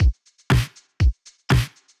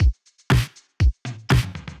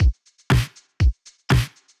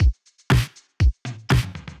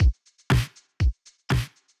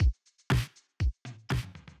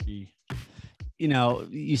Markey. You know,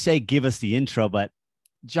 you say give us the intro, but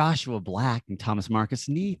Joshua Black and Thomas Marcus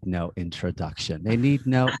need no introduction. They need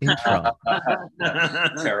no intro.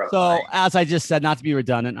 So, as I just said, not to be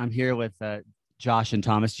redundant, I'm here with Josh and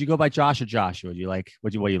Thomas. Do you go by Josh or Joshua? Do you like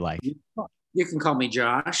what do you like? You can call me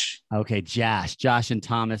Josh. Okay, Josh and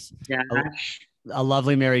Thomas. Josh. A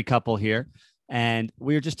lovely married couple here. And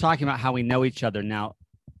we were just talking about how we know each other. Now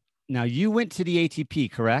you went to the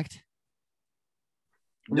ATP, correct?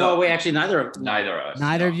 No, we actually neither of us.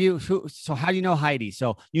 Neither of you. So how do you know Heidi?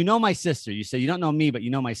 So you know my sister. You say you don't know me, but you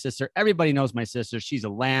know my sister. Everybody knows my sister. She's a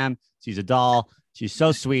lamb. She's a doll. She's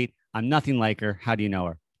so sweet. I'm nothing like her. How do you know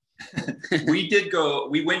her?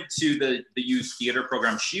 We went to the youth theater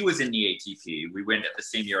program. She was in the ATP. We went at the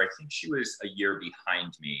same year. I think she was a year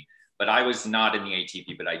behind me, but I was not in the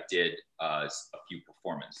ATP, but I did a few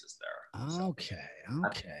performances there. Okay.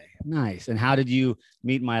 Nice. And how did you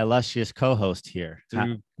meet my illustrious co-host here?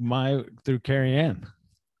 Through Carrie Ann.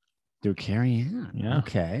 Through Carrie Ann. Yeah.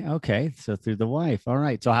 Okay. So through the wife. All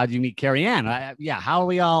right. So how did you meet Carrie Ann? How are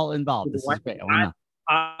we all involved? This is great.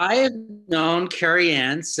 I have known Carrie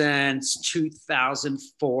Ann since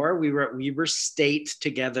 2004. We were at Weber State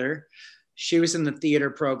together. She was in the theater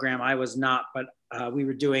program. I was not, but we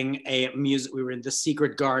were doing a music. We were in The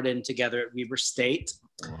Secret Garden together at Weber State.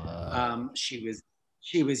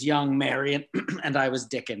 She was young Marion, and I was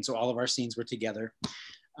Dickon. So all of our scenes were together.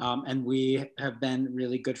 And we have been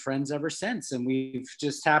really good friends ever since. And we've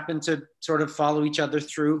just happened to sort of follow each other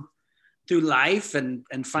through life and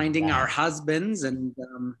finding our husbands and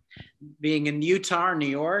being in Utah or New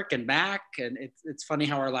York and back. And it's funny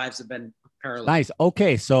how our lives have been parallel. Nice.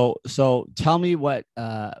 Okay. So tell me what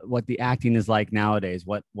the acting is like nowadays.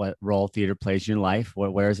 What role theater plays in your life?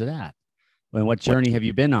 Where is it at? And what journey have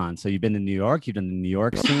you been on? So you've been in New York, you've done the New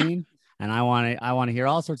York scene, and I want to hear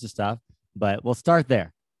all sorts of stuff, but we'll start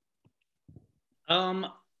there. I'm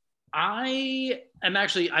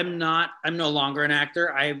no longer an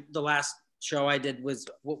actor. The last show I did was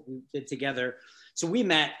what we did together. So we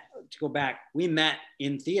met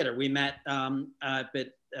in theater. We met at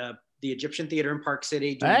the Egyptian Theater in Park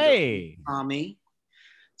City. Hey, Tommy.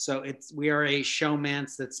 So we are a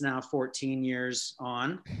showmance that's now 14 years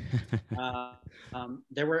on.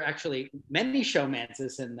 There were actually many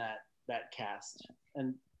showmances in that cast,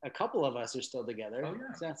 and a couple of us are still together. Oh,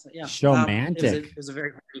 yeah. So, yeah. Showmantic. It was a very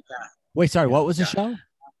happy cast. Wait, sorry. What was the show?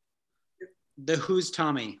 The Who's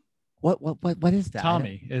Tommy? What is that?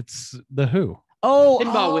 Tommy. It's the Who. Oh,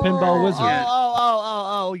 Pinball Wizard.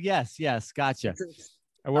 Oh, yes. Gotcha.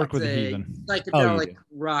 I work with the Heathen. Psychedelic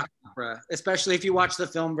rock opera, especially if you watch the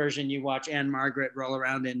film version. You watch Anne Margaret roll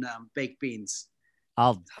around in baked beans.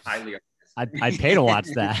 I'd pay to watch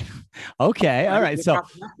that. Okay, all right. So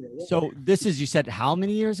this is, you said, how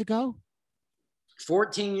many years ago?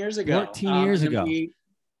 14 years ago. 14 years ago.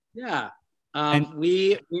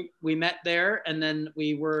 We met there, and then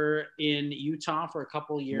we were in Utah for a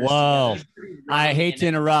couple of years. Whoa! I hate to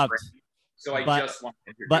interrupt. So just want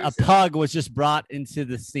to but a pug was just brought into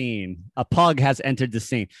the scene. A pug has entered the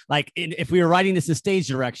scene. Like if we were writing this in stage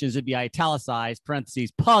directions, it'd be italicized, parentheses,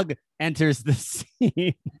 pug enters the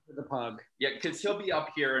scene. The pug. Yeah, because he'll be up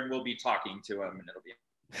here and we'll be talking to him, and it'll be.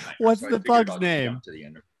 What's the pug's name?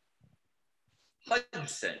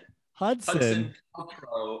 Hudson. Hudson.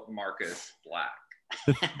 Paltrow Marcus Black.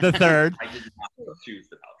 The third. I did not choose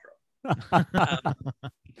the Paltrow.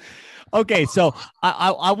 Okay, so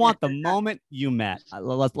I want the moment you met.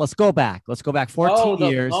 Let's go back. Let's go back 14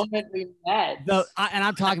 years. The moment we met. And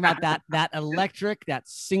I'm talking about that electric, that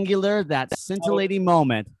singular, that scintillating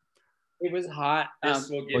moment. It was hot.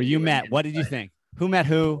 Where you met. What did you think? Who met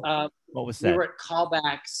who? What was that? We were at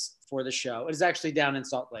callbacks for the show. It was actually down in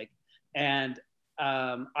Salt Lake, and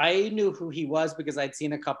I knew who he was because I'd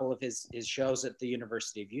seen a couple of his shows at the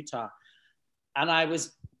University of Utah, and I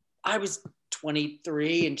was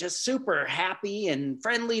 23 and just super happy and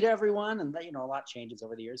friendly to everyone, and a lot changes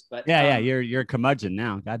over the years. But you're a curmudgeon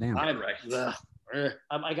now. Goddamn. I'm right.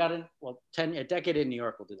 I got in a decade in New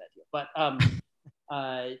York will do that to you. But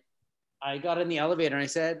I got in the elevator and I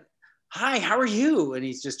said, "Hi, how are you?" And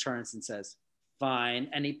he just turns and says,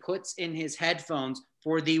 "Fine." And he puts in his headphones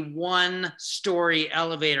for the 1-story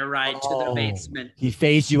elevator ride to the basement. He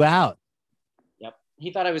phased you out. Yep.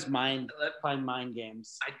 He thought I was playing mind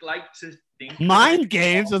games. I'd like to think mind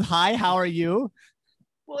games with "Hi, how are you?"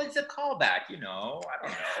 Well, it's a callback, I don't know.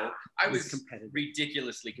 I was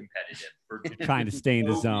ridiculously competitive for trying to stay in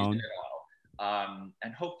the zone.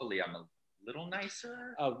 And hopefully I'm a little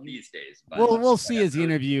nicer these days. But we'll see as the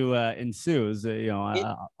interview ensues.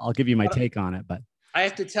 I'll give you my take on it. But I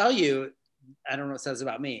have to tell you, I don't know what it says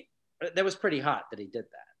about me. That was pretty hot that he did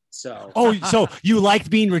that. So Oh, so you liked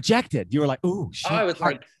being rejected. You were like, ooh, shit, I was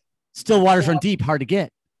hard. like, Still waters run deep, hard to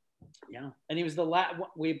get. yeah. And he was the last.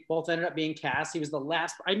 We both ended up being cast. He was the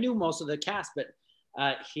last. I knew most of the cast, but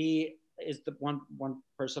he is the one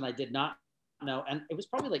person I did not know. And it was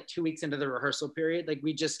probably like 2 weeks into the rehearsal period. Like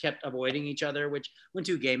we just kept avoiding each other. Which when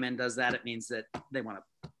two gay men does that, it means that they want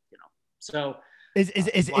to, So Is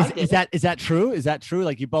that true? Is that true?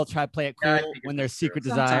 Like you both try to play it cool Yeah, when there's secret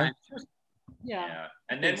sometimes. desire. Yeah.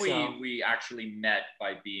 And then think so. we actually met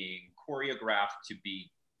by being choreographed to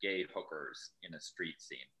be gay hookers in a street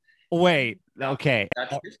scene. Wait, okay.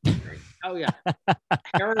 That's history. Oh yeah.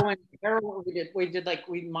 heroin.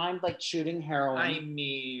 We mimed like shooting heroin. I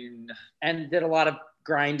mean, and did a lot of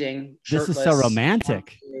grinding. This is so shirtless.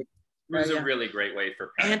 romantic. it was Yeah. a really great way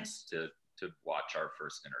for parents to watch our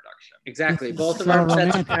first introduction. Exactly. This is Both of so our sets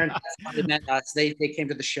romantic. of parents met us. They came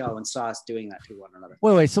to the show and saw us doing that to one another.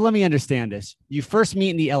 Wait. So let me understand this. You first meet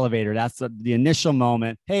in the elevator. That's the initial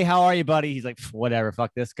moment. Hey, how are you, buddy? He's like, whatever.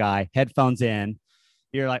 Fuck this guy. Headphones in.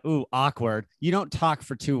 You're like, ooh, awkward. You don't talk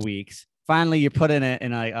for 2 weeks. Finally, you're put in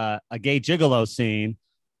a gay gigolo scene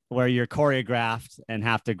where you're choreographed and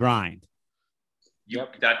have to grind.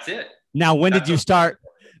 Yep. That's it. Now, when did you start?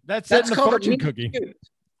 That's That's in the called fortune a cookie. cute.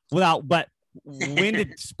 But when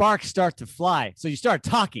did sparks start to fly? So you started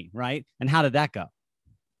talking, right? And how did that go?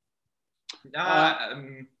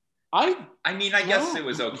 I I mean, I guess No. it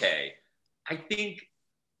was okay. I think,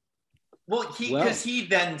 well, Well. because he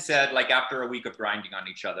then said, like, after a week of grinding on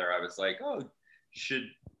each other, I was like, oh,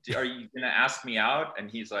 are you gonna ask me out? And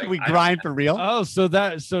he's like, We "I don't grind for real? Oh, so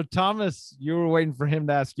Thomas, you were waiting for him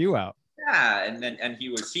to ask you out. Yeah, and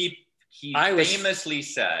he I was- famously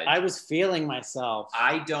said, I was feeling myself.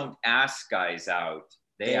 I don't ask guys out,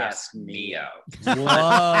 they They ask ask me me. out. Whoa.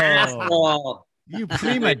 Asshole. You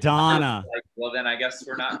prima donna. Like, well, then I guess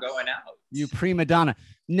we're not going out. You prima donna.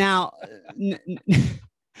 Now,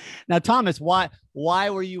 now, Thomas, why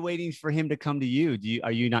were you waiting for him to come to you?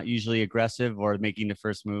 Are you not usually aggressive or making the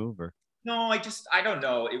first move? Or No, I don't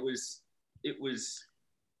know. It was,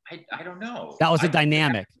 I don't know. that was a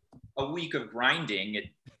dynamic. A week of grinding,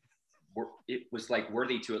 it was like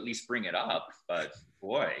worthy to at least bring it up, but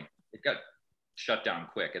boy, it got shut down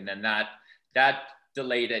quick. And then that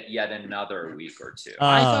delayed it yet another week or two.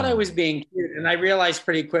 I thought I was being cute, and I realized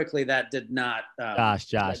pretty quickly that did not. Josh.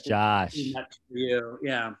 Too much for you.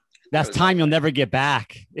 Yeah. That's time you'll never get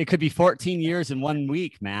back. It could be 14 years in 1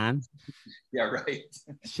 week, man. Yeah, right.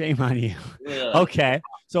 Shame on you. Yeah. Okay.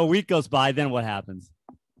 So a week goes by, then what happens?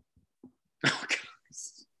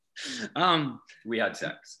 We had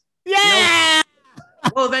sex. Yeah.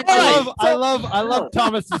 Well, eventually, I love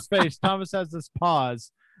Thomas's face. Thomas has this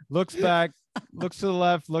pause, looks back, looks to the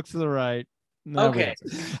left, looks to the right. No, okay.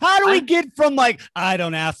 How do we get from like, I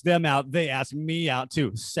don't ask them out, they ask me out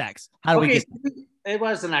to sex? How do we Okay, get? it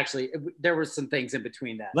wasn't actually. There were some things in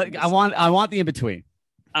between that. Like, I want the in between.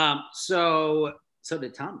 So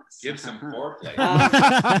did Thomas. Give some foreplay.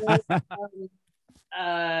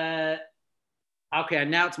 Okay,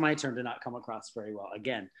 now it's my turn to not come across very well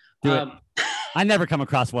again. Do it. I never come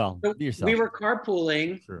across well. So Be yourself. we were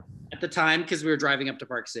carpooling True. at the time because we were driving up to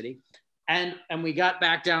Park City, and we got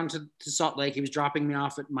back down to Salt Lake. He was dropping me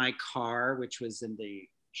off at my car, which was in the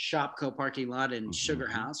Shopko parking lot in Sugar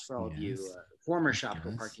House for all of you former Shopko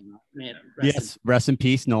Yes. parking lot. Man, Yes, rest in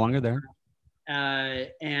peace. No longer there.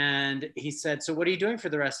 And he said, "So what are you doing for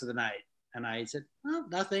the rest of the night?" And I said, "Oh,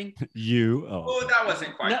 nothing." You. Oh, that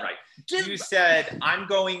wasn't quite No. right. You said, I'm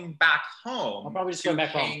going back home I'm probably just to going back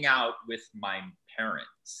home. hang out with my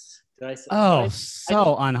parents. Did I say? Oh, did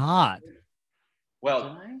so unhot.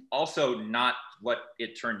 Well, I? also not what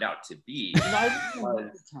it turned out to be. No, I didn't know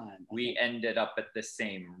at the time. We ended up at the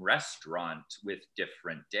same restaurant with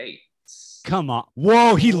different dates. Come on.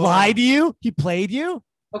 Whoa, he lied to you? He played you?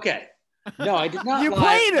 Okay. No, I did not. You lie.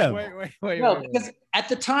 played him. No, because at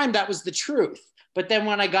the time that was the truth. But then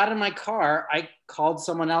when I got in my car, I called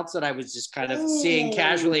someone else that I was just kind of seeing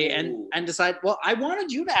casually and decided, well, I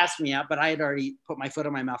wanted you to ask me out, but I had already put my foot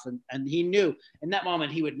in my mouth and he knew in that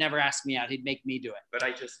moment he would never ask me out. He'd make me do it. But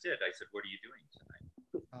I just did. I said, what are you doing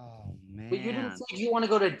tonight? Oh, man. But you didn't say you want to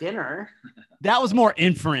go to dinner. That was more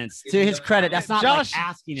inference. To his credit, that's not Josh- like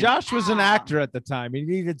asking him. Josh was an actor at the time. He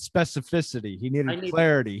needed specificity. He I needed need-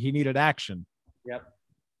 clarity. He needed action. Yep.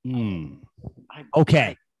 Hmm. I-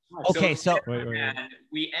 Okay. Okay, so Wait. And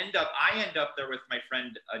I end up there with my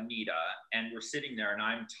friend Anita, and we're sitting there, and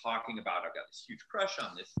I'm talking about, I've got this huge crush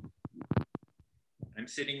on this. I'm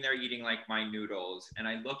sitting there eating like my noodles, and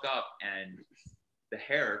I look up, and the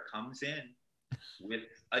hair comes in with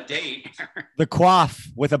a date. the quaff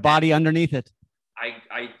with a body underneath it.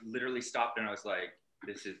 I literally stopped, and I was like,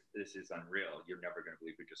 this is unreal. You're never going to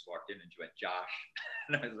believe who just walked in. And she went, Josh.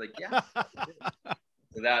 And I was like, yeah.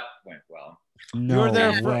 So that went well. You were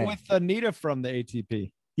there with Anita from the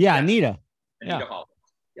ATP. Yeah, Anita. Anita Hall.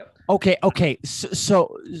 Yep. Okay.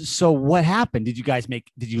 So what happened? Did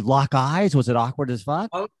you lock eyes? Was it awkward as fuck?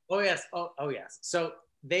 Oh yes. Oh yes. So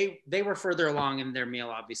they were further along in their meal,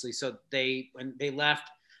 obviously. So when they left,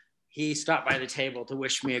 he stopped by the table to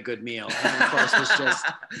wish me a good meal. And of course was just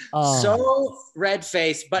so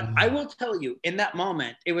red-faced. But I will tell you, in that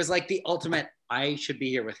moment, it was like the ultimate, I should be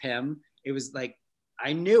here with him. It was like,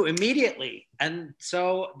 I knew immediately. And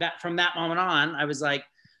so that from that moment on, I was like,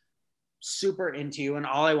 super into you, and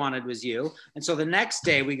all I wanted was you. And so the next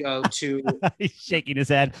day we go to he's shaking his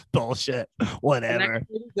head, bullshit, whatever.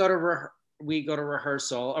 We go to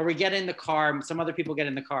rehearsal, or we get in the car. Some other people get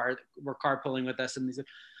in the car. We're carpooling with us, and they said,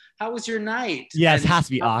 how was your night? Yeah, and it has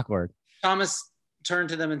to be awkward. Thomas turned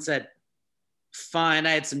to them and said, fine,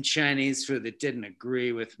 I had some Chinese food that didn't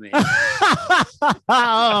agree with me.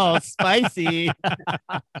 Oh, spicy.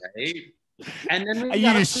 And then we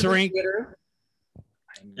you just shrink.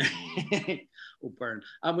 We'll burn.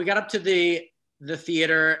 We got up to the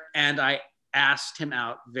theater, and I asked him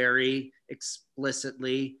out very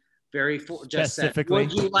explicitly, just said,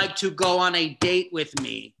 would you like to go on a date with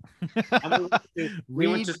me? We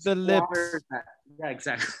went to the lips. Yeah,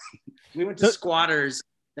 exactly. We went to Squatters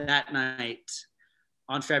that night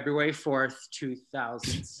on February 4th,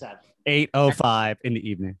 2007. 8:05 in the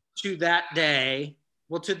evening. To that day,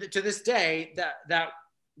 well, to this day,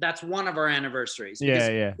 that's one of our anniversaries.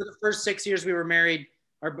 Yeah. For the first 6 years we were married,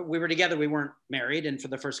 or we were together, we weren't married. And for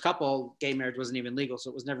the first couple, gay marriage wasn't even legal. So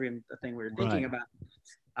it was never even a thing we were thinking about.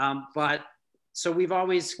 But so we've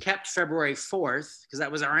always kept February 4th because that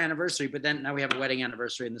was our anniversary. But then now we have a wedding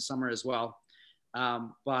anniversary in the summer as well.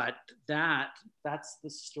 But that's the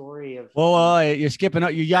story of. Well, you're skipping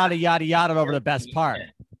up. You yada over the best part.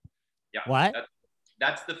 Yeah. What?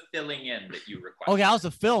 That's the filling in that you requested. Okay, that was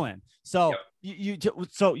the fill-in. So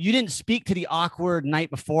so you didn't speak to the awkward night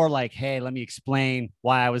before, like, hey, let me explain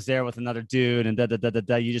why I was there with another dude, and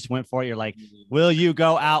da. You just went for it. You're like, will you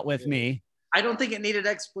go out with me? I don't think it needed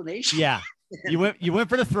explanation. Yeah, you went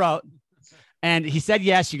for the throat, and he said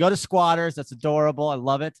yes. You go to Squatters. That's adorable. I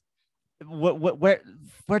love it. Where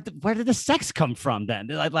did the sex come from then?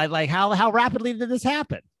 Like how rapidly did this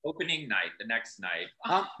happen? Opening night, the next night.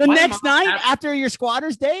 The next night after your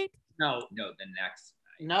Squatters date? No, the next night.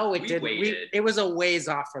 No, it didn't. It was a ways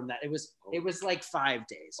off from that. It was like 5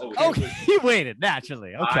 days. Okay, he waited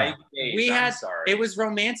naturally. Okay, 5 days. It was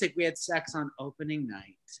romantic. We had sex on opening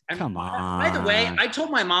night. And come on. By the way, I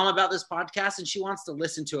told my mom about this podcast, and she wants to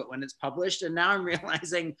listen to it when it's published. And now I'm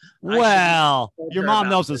realizing. Well, your mom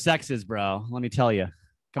knows what sex is, bro. Let me tell you.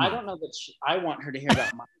 Come on. I don't know that I want her to hear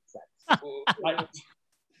about my sex.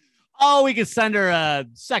 Oh, we could send her a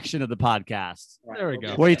section of the podcast. There we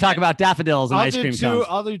go. Where you talk about daffodils and ice cream cones.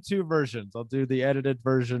 I'll do two versions. I'll do the edited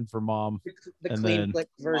version for mom. The clean click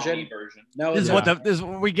version. No, this is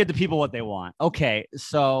we get the people what they want. Okay,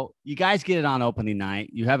 so you guys get it on opening night.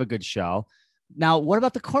 You have a good show. Now, what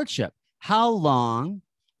about the courtship? How long?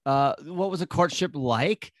 What was the courtship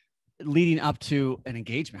like leading up to an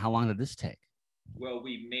engagement? How long did this take? Well,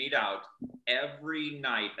 we made out every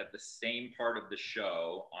night at the same part of the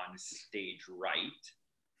show on stage right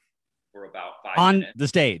for about 5 minutes. On the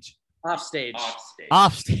stage? Off stage.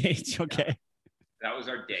 Off stage, okay. Yeah. That was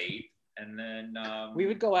our date. And then we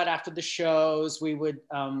would go out after the shows. We would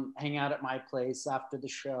hang out at my place after the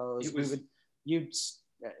shows. It was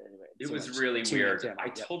really weird. I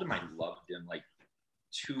told him I loved him like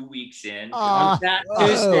 2 weeks in on Fat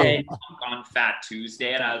Tuesday. On Fat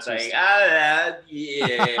Tuesday, and I was like, yeah,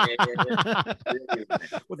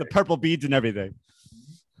 with the purple beads and everything.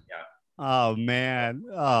 Yeah. Oh man.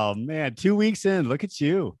 2 weeks in, look at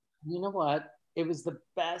you. You know what? It was the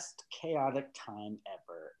best chaotic time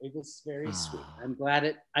ever. It was very sweet. I'm glad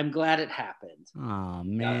it happened. Oh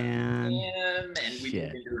man. And we moved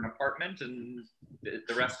into an apartment, and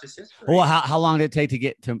the rest is history. Well, how long did it take to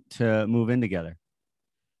get to move in together?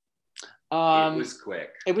 It was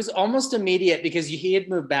quick. It was almost immediate because he had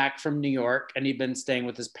moved back from New York and he'd been staying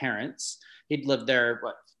with his parents. He'd lived there,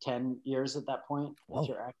 10 years at that point? Whoa.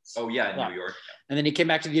 Your ex? Oh, yeah, New York. And then he came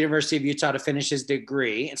back to the University of Utah to finish his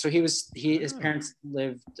degree. And so his parents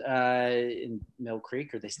lived in Mill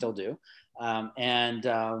Creek, or they still do.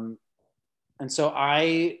 And so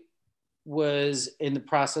I was in the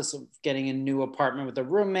process of getting a new apartment with a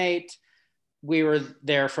roommate. We were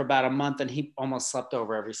there for about a month, and he almost slept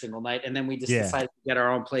over every single night. And then we just decided to get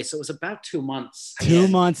our own place. So it was about 2 months. 2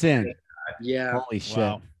 months in. Yeah. Holy shit.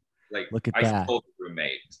 Wow. Look at that. I told the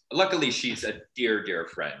roommate. Luckily, she's a dear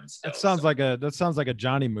friend. Still, That sounds like a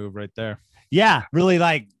Johnny move right there. Yeah, really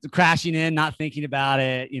like crashing in, not thinking about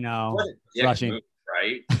it, rushing. Move,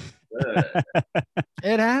 right?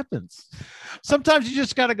 It happens. Sometimes you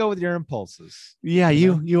just got to go with your impulses. Yeah,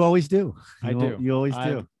 you always do. I do. You always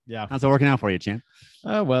do. Yeah. How's it working out for you, Chan?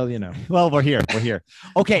 Oh, well, Well, we're here.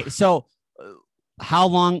 Okay, so how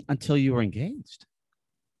long until you were engaged?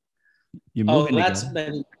 You moving together?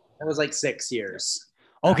 That was like 6 years.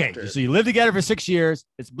 Okay, after. so you live together for 6 years.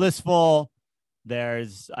 It's blissful. I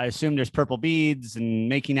assume there's purple beads and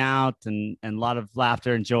making out and a lot of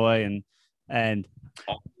laughter and joy and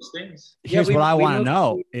all those things. Here's what I want to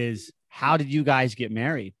know is, how did you guys get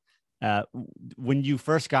married? When you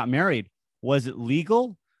first got married, was it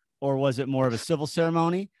legal or was it more of a civil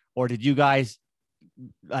ceremony? Or did you guys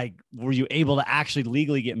were you able to actually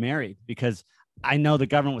legally get married? Because I know the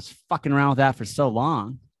government was fucking around with that for so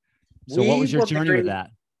long. So what was your journey with that?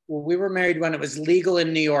 Well, we were married when it was legal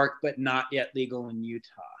in New York, but not yet legal in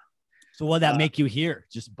Utah. So what did that make you here?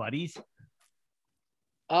 Just buddies?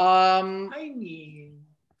 I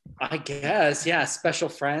guess, yeah. Special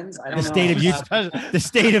friends. I don't know. The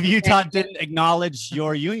state of Utah didn't acknowledge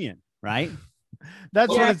your union, right? That's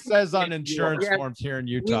what it says on insurance forms here in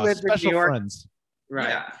Utah. Special friends. Right.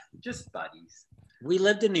 Yeah, just buddies. We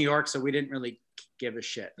lived in New York, so we didn't really give a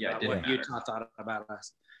shit about what matter. Utah thought about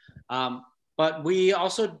us. But we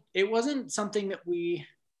also, it wasn't something that we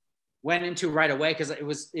went into right away, because it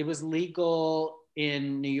was legal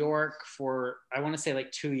in New York for, I want to say,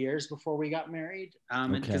 like 2 years before we got married.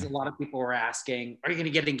 And because a lot of people were asking, are you going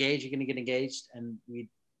to get engaged? Are you going to get engaged? And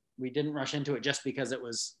we didn't rush into it just because it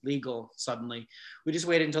was legal suddenly. We just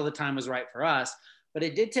waited until the time was right for us. But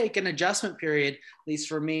it did take an adjustment period, at least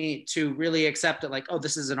for me, to really accept it, like, oh,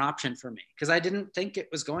 this is an option for me, because I didn't think it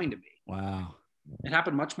was going to be. Wow. It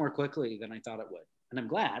happened much more quickly than I thought it would. And I'm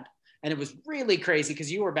glad. And it was really crazy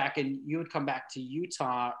because you would come back to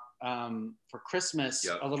Utah for Christmas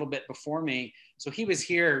a little bit before me. So he was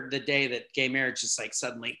here the day that gay marriage just like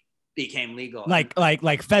suddenly became legal. Like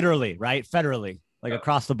federally, right? Federally,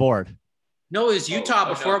 across the board. No, it was Utah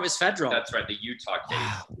before it was federal. That's right. The Utah case.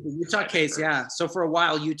 Wow. The Utah case, yeah. So for a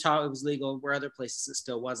while, Utah, it was legal, where other places it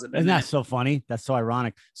still wasn't. Isn't that so funny? That's so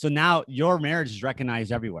ironic. So now your marriage is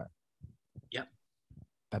recognized everywhere. Yep.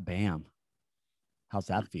 Bam. How's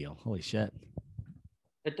that feel? Holy shit.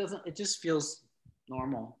 It just feels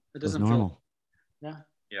normal. It Feels doesn't normal. feel,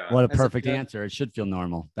 Yeah. What a perfect answer. It should feel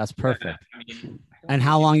normal. That's perfect. I mean, And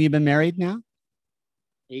how long you been married now?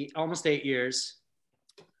 almost 8 years.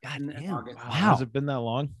 God damn. August. Wow. Has it been that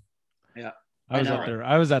long? Yeah.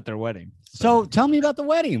 I was at their wedding. So tell me about the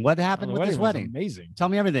wedding. What happened The with this was wedding? amazing. Tell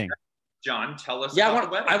me everything. John, tell us Yeah, about the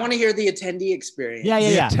wedding. I want to hear the attendee experience. Yeah.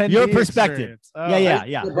 attendee Your perspective. experience. Oh,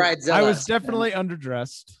 Yeah. The bridezilla. I was definitely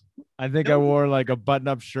underdressed. I think I wore like a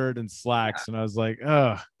button-up shirt and slacks, and I was like,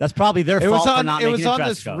 "Ugh." That's probably their fault for not making a dress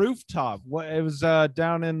this code. rooftop. It was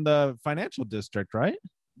down in the financial district, right?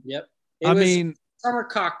 Yep. I mean, summer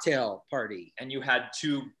cocktail party. And you had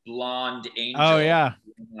two blonde angels. oh yeah,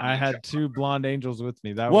 I had two blonde angels with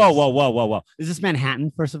me. That Whoa, was, whoa. Is this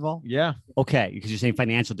Manhattan, first of all? Yeah, Okay, because you're saying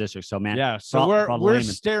financial district. So, man. yeah. So for all the we're laymen.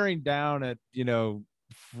 staring down at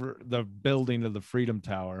the building of the Freedom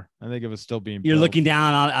Tower. I think it was still being. You're built. looking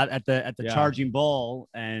down at the Yeah. charging bull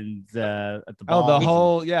and at the Oh, ball. the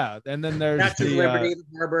whole and then there's Statue of the. Liberty, the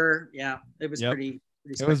harbor. Yeah, it was Yep. pretty It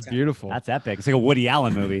was spectacular. beautiful. That's epic. It's like a Woody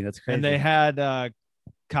Allen movie. That's crazy. And they had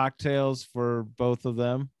cocktails for both of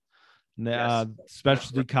them. Yes.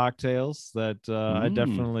 Specialty cocktails that I Mm.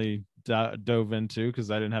 definitely dove into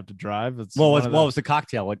because I didn't have to drive. It's what one of was the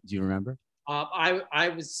cocktail? What do you remember? I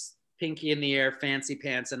was pinky in the air, fancy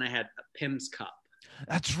pants, and I had a Pim's cup.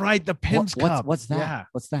 That's right, the Pim's cup. What's that? Yeah.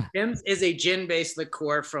 What's that? Pim's is a gin-based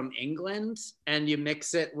liqueur from England, and you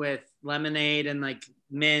mix it with lemonade and like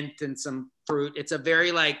mint and some fruit. It's a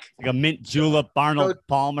very like Like a mint julep Arnold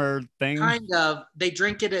Palmer thing. kind of. They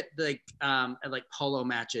drink it at like polo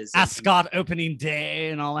matches. Ascot opening day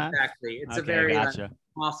and all that. Exactly. It's a Okay, very gotcha.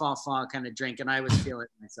 fall kind of drink, and I was feeling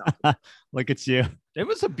it myself. Look at you. It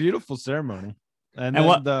was a beautiful ceremony. And And then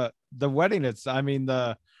what- the wedding,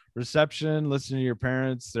 the reception, listening to your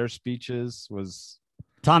parents, their speeches was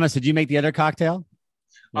Thomas, did you make the other cocktail?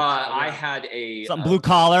 I had a Something blue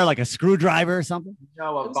collar, like a screwdriver or something?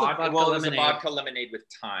 No, It was a vodka it was a lemonade. vodka lemonade with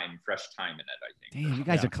fresh thyme in it. I think. Damn, you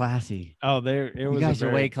guys Yeah. are classy. it was You guys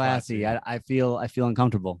are way classy. I feel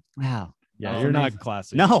uncomfortable. Wow. Yeah, Oh, you're nice. not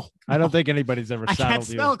classy. No, I don't think anybody's ever I can't saddled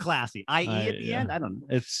you. spell classy. I-E I- at the yeah. end. I don't know.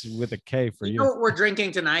 It's with a K for You you. know what we're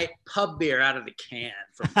drinking tonight? Pub beer out of the can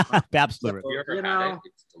from Babs Blue Ribbon. Have you ever You had know. it?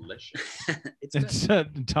 It's delicious. it's good.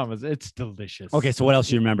 It's Thomas. It's delicious. Okay, so what else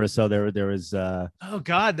do you remember? So there was Oh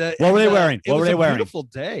God. What were they wearing? It What were was they a wearing? beautiful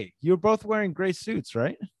day. You were both wearing gray suits,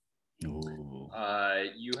 right?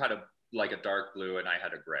 You had a dark blue and I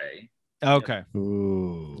had a gray. Okay.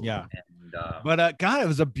 Ooh. Yeah. And But God, it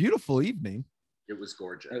was a beautiful evening. it was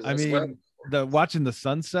gorgeous. It I was mean, well- watching the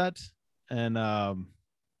sunset and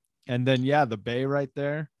then yeah, the bay right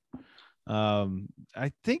there.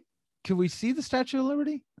 I think, could we see the Statue of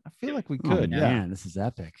Liberty? I feel like we Oh, could. Yeah. man, this is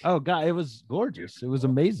epic. Oh God, it was gorgeous. It was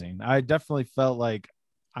amazing. I definitely felt like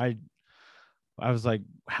I was like,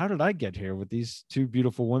 how did I get here with these two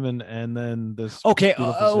beautiful women and then this? Okay.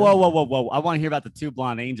 beautiful Whoa. I want to hear about the two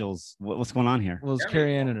blonde angels. What's going on here? Well, it's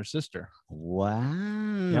Carrie Ann and her sister.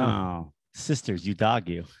 Wow. Sisters, you dog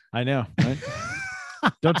you. I know, right?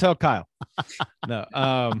 Don't tell Kyle. No.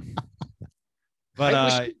 But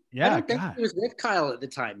I yeah, don't think God. she was with Kyle at the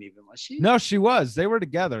time, even was she? No, she was. They were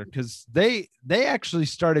together because they actually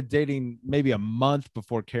started dating maybe a month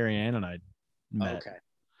before Carrie Ann and I met. Okay.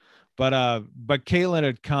 But Caitlin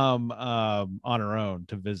had come on her own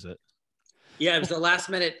to visit. Yeah, it was the last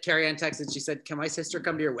minute. Carrie Ann texted. She said, "Can my sister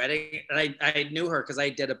come to your wedding?" And I knew her because I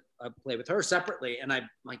did a play with her separately, and I'm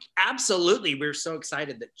like, absolutely. We were so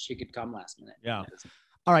excited that she could come last minute. Yeah.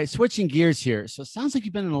 All right, switching gears here. So it sounds like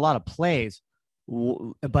you've been in a lot of plays,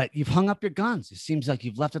 but you've hung up your guns. It seems like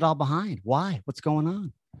you've left it all behind. Why? What's going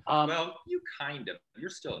on? Well, you kind of.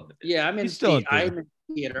 You're still in the business. Yeah, I'm in He's still in I'm in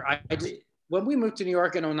theater. When we moved to New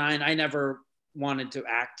York in 2009, I never wanted to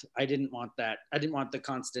act. I didn't want that. I didn't want the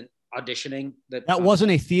constant auditioning. That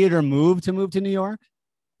wasn't a theater move to New York?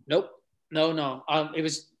 Nope. No. It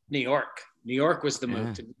was New York. New York was the move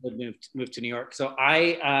Yeah. to move to New York. So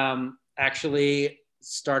I actually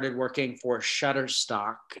started working for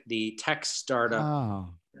Shutterstock, the tech startup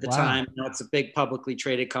at the time. Now it's a big publicly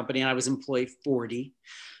traded company, and I was employee 40.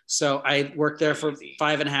 So I worked there for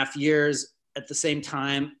 5.5 years. At the same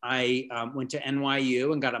time, I went to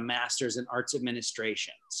NYU and got a master's in arts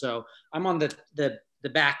administration. So I'm on the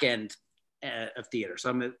back end of theater. So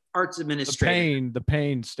I'm an arts administrator. The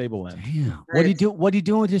pain stable end. Damn. What are you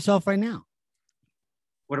doing with yourself right now?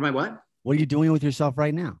 What am I what? What are you doing with yourself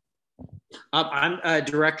right now? I'm a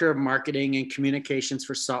director of marketing and communications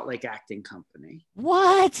for Salt Lake Acting Company.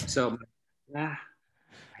 What? So, I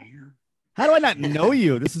am. How do I not know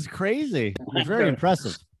you? This is crazy. It's very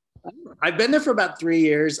impressive. I've been there for about 3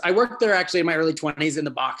 years. I worked there actually in my early 20s in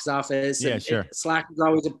the box office. Yeah, and sure. Slack was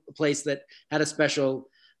always a place that had a special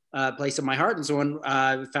place in my heart. And so when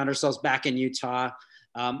we found ourselves back in Utah,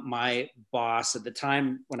 my boss at the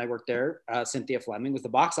time when I worked there, Cynthia Fleming, was the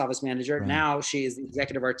box office manager. Right. Now she is the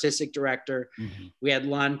executive artistic director. Mm-hmm. We had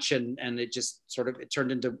lunch and it just it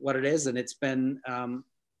turned into what it is. And it's been an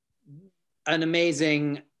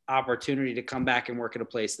amazing opportunity to come back and work at a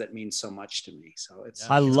place that means so much to me. So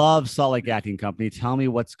I love Salt Lake Acting Company. Tell me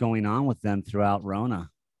what's going on with them throughout Rona.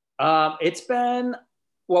 It's been,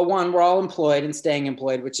 well, one, we're all employed and staying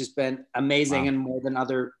employed, which has been amazing. Wow. And more than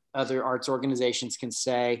other arts organizations can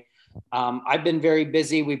say. I've been very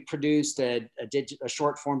busy. We've produced a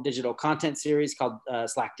short form digital content series called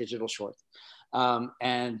Slack Digital Shorts.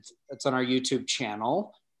 And it's on our YouTube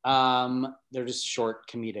channel. They're just short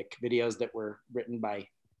comedic videos that were written by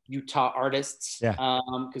Utah artists. Yeah.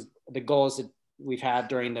 Because the goals that we've had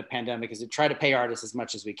during the pandemic is to try to pay artists as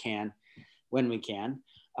much as we can when we can.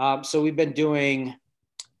 So we've been doing,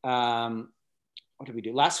 what did we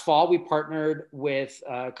do? Last fall, we partnered with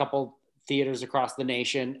a couple theaters across the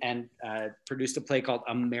nation and produced a play called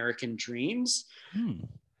American Dreams.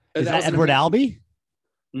 Is that Edward Albee?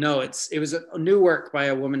 No, it was a new work by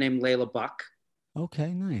a woman named Layla Buck.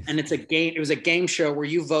 Okay, nice. And it's a game. It was a game show where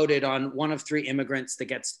you voted on one of 3 immigrants that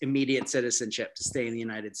gets immediate citizenship to stay in the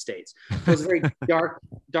United States. So it was a very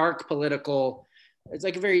dark political. It's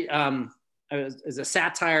like a very it's a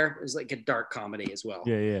satire. It was like a dark comedy as well.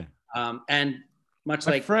 Yeah. And much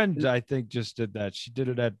My like friend, I think, just did that. She did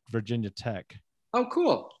it at Virginia Tech. Oh,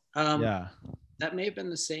 cool. Yeah. That may have been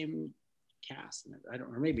the same cast. I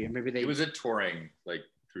don't know. Maybe they. It was a touring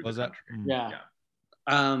through Was the that? country. Yeah.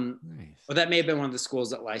 Nice. Well, that may have been one of the schools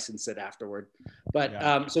that licensed it afterward. But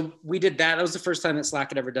Yeah. so we did that. That was the first time that Slack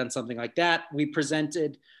had ever done something like that. We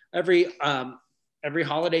presented every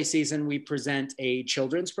holiday season, we present a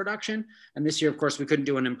children's production. And this year, of course, we couldn't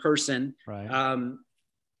do it in person. Right.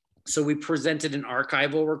 So we presented an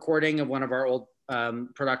archival recording of one of our old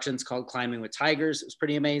productions called Climbing with Tigers. It was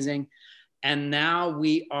pretty amazing. And now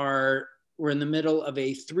we're we're in the middle of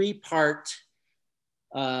a 3-part.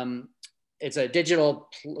 It's a digital.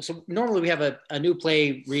 So normally we have a new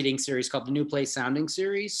play reading series called the New Play Sounding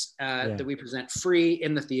Series that we present free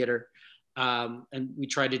in the theater. And we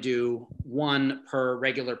try to do one per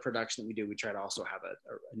regular production that we do. We try to also have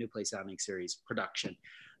a New Play Sounding Series production.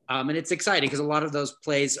 And it's exciting because a lot of those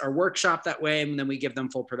plays are workshopped that way, and then we give them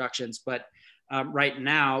full productions. But right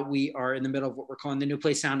now we are in the middle of what we're calling the New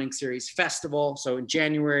Play Sounding Series Festival. So in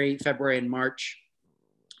January, February, and March,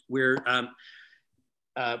 we're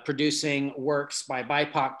producing works by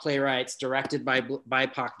BIPOC playwrights, directed by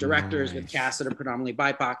BIPOC directors, with casts that are predominantly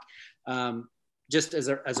BIPOC, just as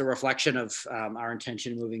a reflection of our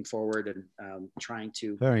intention moving forward, and trying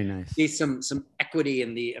to very nice see some equity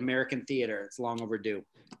in the American theater. It's long overdue.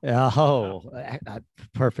 Oh,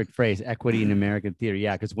 perfect phrase, equity in American theater.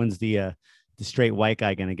 Yeah, because when's the straight white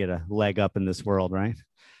guy going to get a leg up in this world, right?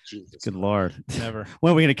 Jesus. Good Lord. Never.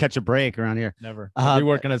 When are we going to catch a break around here? Never. I'll be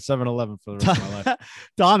working at 7-Eleven for the rest of my life.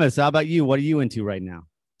 Thomas, how about you? What are you into right now?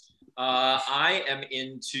 I am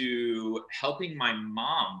into helping my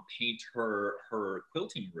mom paint her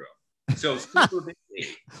quilting room. So super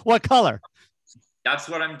busy. What color? That's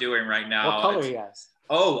what I'm doing right now. What color are you guys?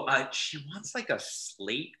 Oh, she wants like a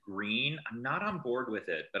slate green. I'm not on board with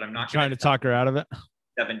it, but I'm not trying to talk her out of it.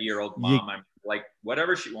 70-year-old mom. I'm like,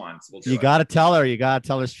 whatever she wants, we'll do you it. Gotta tell her. You gotta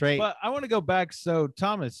tell her straight. But I want to go back. So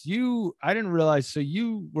Thomas, I didn't realize. So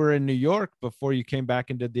you were in New York before you came back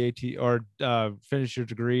and did the AT or finished your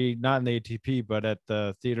degree, not in the ATP, but at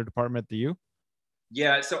the theater department at the U.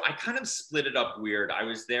 Yeah. So I kind of split it up weird. I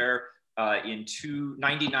was there in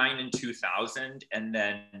 1999 and 2000, and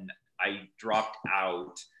then I dropped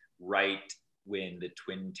out right when the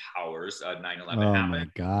Twin Towers 9/11 happened. Oh my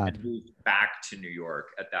God. And moved back to New York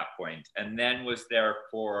at that point, and then was there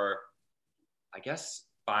for, I guess,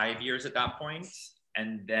 5 years at that point,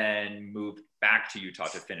 and then moved back to Utah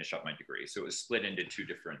to finish up my degree. So it was split into two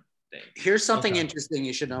different things. Here's something interesting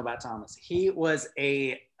you should know about Thomas. He was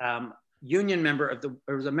a union member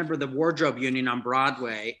was a member of the Wardrobe Union on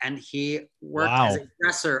Broadway, and he worked as a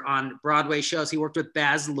dresser on Broadway shows. He worked with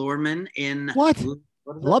Baz Luhrmann in what?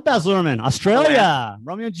 Love Baz Luhrmann, Australia,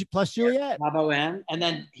 Romeo plus Juliet. And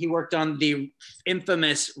then he worked on the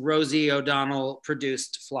infamous Rosie O'Donnell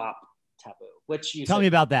produced flop Taboo, which you tell me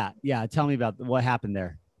about that. Yeah, tell me about what happened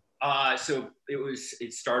there. So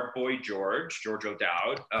it starred Boy George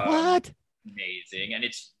O'Dowd. What? Amazing. And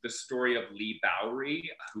it's the story of Lee Bowery,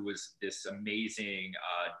 who was this amazing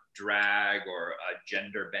drag or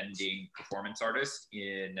gender bending performance artist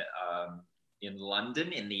in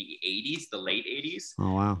London in the 80s, the late 80s.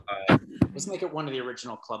 Oh, wow. Let's make it one of the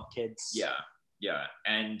original Club Kids. Yeah.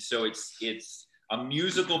 And so it's a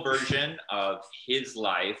musical version of his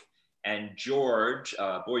life. And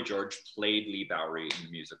Boy George played Lee Bowery in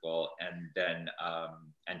the musical. And then,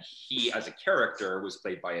 and he as a character was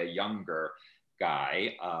played by a younger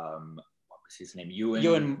guy. What was his name?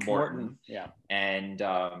 Ewan Morton. Yeah. And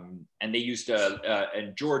they used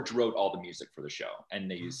and George wrote all the music for the show, and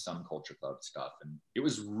they used some Culture Club stuff, and it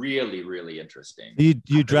was really, really interesting.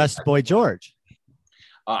 You dressed Boy George.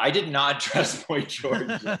 I did not dress Boy George.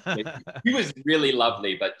 He was really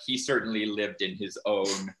lovely, but he certainly lived in his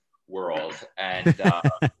own world, and a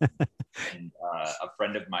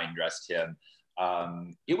friend of mine dressed him.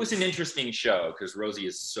 It was an interesting show because Rosie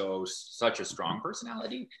is such a strong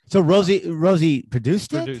personality. So Rosie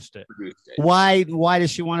produced it? Produced it. Why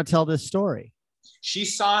does she want to tell this story? She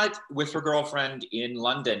saw it with her girlfriend in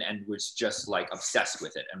London and was just like obsessed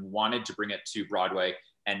with it and wanted to bring it to Broadway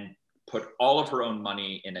and put all of her own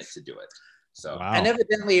money in it to do it. So wow. And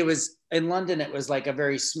evidently it was in London, it was like a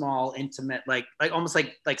very small, intimate, like almost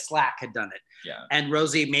like Slack had done it. Yeah. And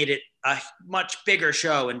Rosie made it a much bigger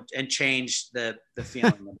show and changed the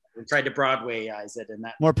feeling. We tried to Broadwayize it, and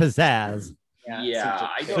that more pizzazz. Yeah.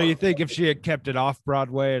 So you think if she had kept it off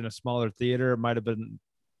Broadway in a smaller theater, it might have been?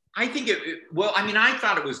 I think I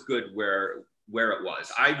thought it was good where it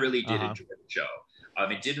was. I really did enjoy the show.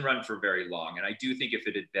 It didn't run for very long, and I do think if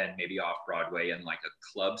it had been maybe off Broadway and like a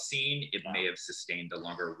club scene, it may have sustained a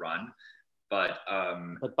longer run. But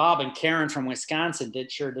Bob and Karen from Wisconsin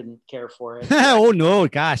didn't care for it. Oh no,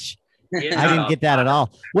 gosh, I didn't get that at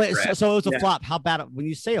all. Wait, so it was a flop. How bad? When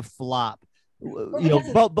you say a flop, but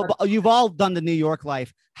you've all done the New York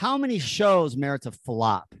life. How many shows merits a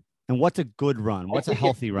flop, and what's a good run? What's a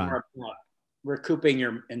healthy run? Recouping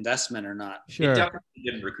your investment or not. Sure. It definitely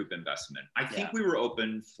didn't recoup investment. I think we were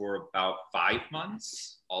open for about 5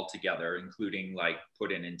 months altogether, including like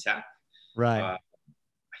put in tech. Right. I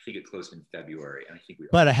think it closed in February. And I think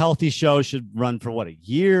But a healthy show should run for what, a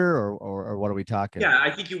year or what are we talking? Yeah,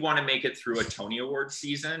 I think you want to make it through a Tony Awards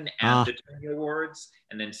season and the Tony Awards,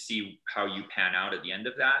 and then see how you pan out at the end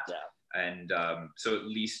of that. Yeah. And so at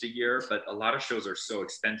least a year, but a lot of shows are so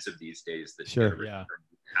expensive these days that Sure. Yeah.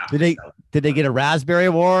 Did they get a Raspberry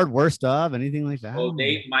Award, worst of, anything like that? Well,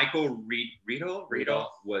 Michael Riedel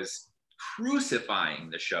was crucifying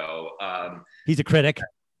the show. He's a critic.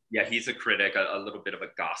 Yeah, he's a critic, a little bit of a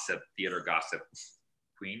theater gossip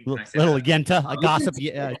queen. Little yenta, a gossip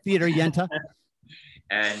theater yenta.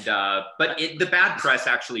 And but the bad press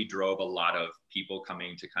actually drove a lot of people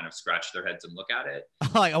coming to kind of scratch their heads and look at it.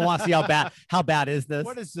 I want to see how bad is this?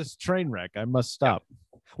 What is this train wreck? I must stop.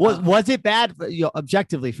 Was it bad?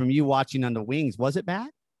 Objectively, from you watching on the wings, was it bad?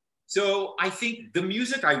 So I think the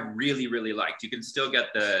music I really, really liked. You can still get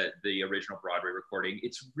the original Broadway recording.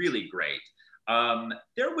 It's really great.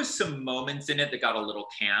 There was some moments in it that got a little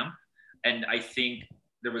camp, and I think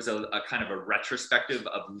there was a kind of a retrospective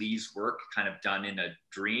of Lee's work kind of done in a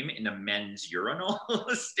dream in a men's urinal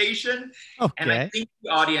station. Okay. And I think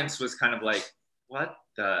the audience was kind of like, what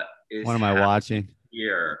am I watching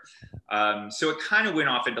here? So it kind of went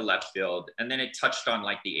off into left field, and then it touched on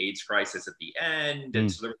like the AIDS crisis at the end.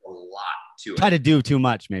 And so there was a lot to it. Try to do too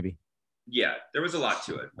much, maybe. Yeah, there was a lot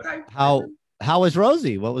to it. But how was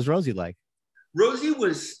Rosie? What was Rosie like? Rosie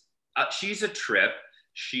was, she's a trip.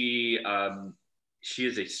 She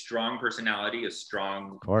is a strong personality, a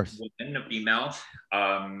strong woman, a female.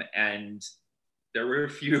 And there were a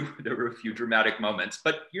few dramatic moments,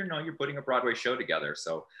 but you're putting a Broadway show together.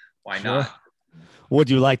 So why not? Would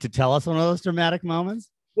you like to tell us one of those dramatic moments?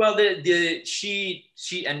 Well, she,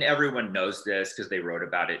 and everyone knows this because they wrote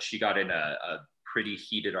about it. She got in a pretty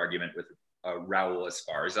heated argument with Raul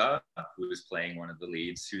Esparza, who was playing one of the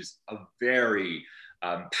leads, who's a very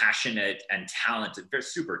passionate and talented, very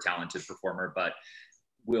super talented performer, but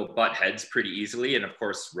will butt heads pretty easily. And of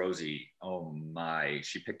course, Rosie, oh my,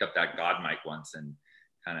 she picked up that God mic once and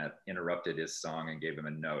kind of interrupted his song and gave him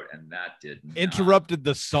a note, and that interrupted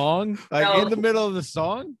the song, in the middle of the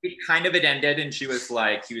song. It ended, and she was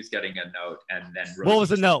like, he was getting a note, and then Rosie, what was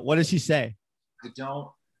the note? What did she say?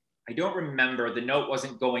 I don't remember. The note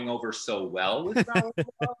wasn't going over so well with Raul.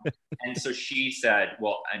 And so she said,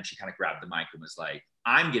 and she kind of grabbed the mic and was like,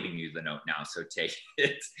 I'm giving you the note now, so take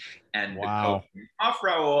it. And wow. The coach off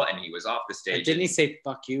Raul, and he was off the stage. And didn't he say,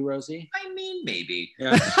 fuck you, Rosie? I mean, maybe.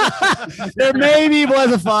 Yeah. There maybe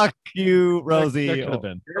was a fuck you, Rosie.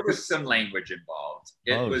 There was some language involved.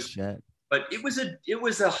 Shit. But it was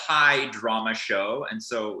a high drama show, and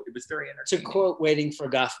so it was very entertaining. To quote Waiting for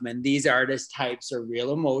Guffman, these artist types are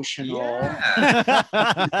real emotional. Yeah.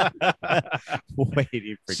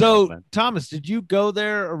 Waiting for so, Guffman. Thomas, did you go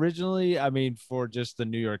there originally? I mean, for just the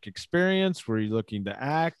New York experience? Were you looking to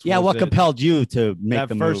act? Yeah, what compelled you to make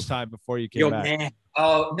the first move? time before you came back? Man.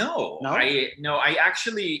 Oh no. I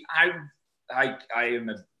actually am I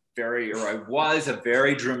was a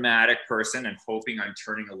very dramatic person and hoping I'm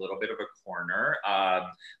turning a little bit of a corner.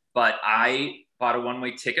 But I bought a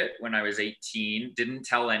one-way ticket when I was 18, didn't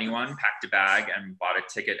tell anyone, packed a bag and bought a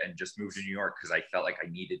ticket and just moved to New York because I felt like I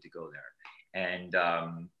needed to go there. And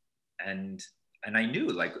I knew,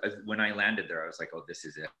 like, when I landed there, I was like, oh, this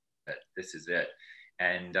is it. This is it.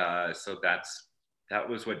 And so that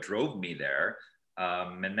was what drove me there.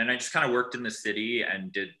 And then I just kind of worked in the city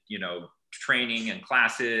and did, training and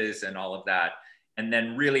classes and all of that, and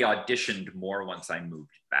then really auditioned more once I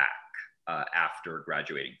moved back after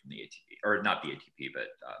graduating from the ATP, or not the ATP,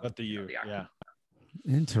 but the U. Yeah.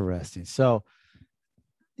 Interesting. So,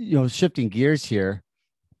 shifting gears here,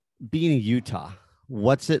 being in Utah,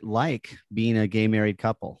 what's it like being a gay married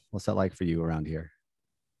couple? What's that like for you around here?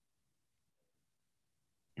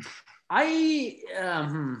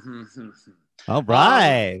 All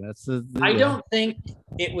right.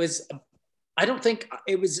 I don't think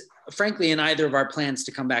it was frankly in either of our plans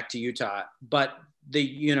to come back to Utah, but the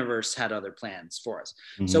universe had other plans for us.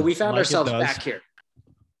 Mm-hmm. So we found ourselves back here.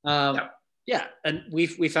 Yeah. And we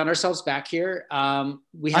found ourselves back here.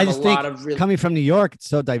 We have a lot of coming from New York, it's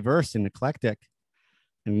so diverse and eclectic.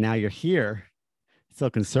 And now you're here,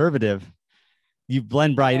 so conservative. You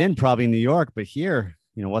blend right in probably in New York, but here,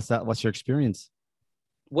 what's your experience?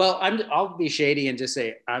 Well, I'll be shady and just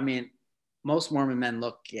say, I mean, most Mormon men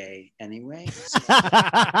look gay anyway. So.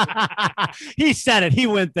 He said it. He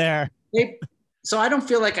went there. So I don't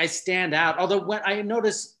feel like I stand out. Although when I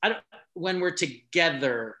notice, when we're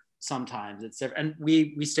together, sometimes it's different. And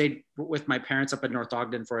we stayed with my parents up in North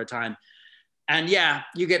Ogden for a time. And yeah,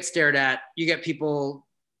 you get stared at. You get people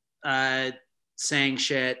saying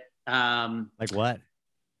shit. Like what?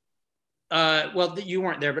 Well, you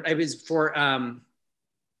weren't there, but I was for.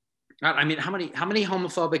 I mean, how many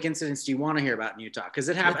homophobic incidents do you want to hear about in Utah? Because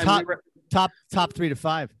it happened. Top 3 to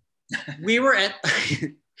 5. We were at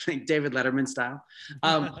like David Letterman style.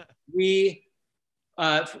 We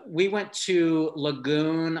went to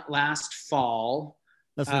Lagoon last fall.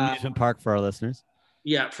 That's an amusement park for our listeners.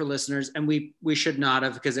 Yeah, for listeners, and we should not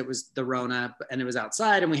have because it was the Rona and it was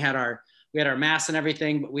outside, and we had our mass and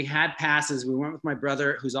everything, but we had passes. We went with my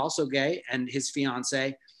brother, who's also gay, and his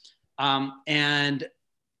fiance, and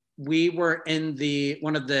we were in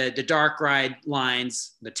one of the dark ride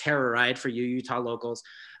lines, the terror ride for you Utah locals,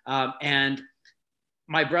 and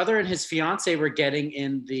my brother and his fiance were getting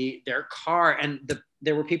in their car, and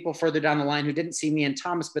there were people further down the line who didn't see me and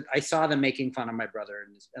Thomas, but I saw them making fun of my brother,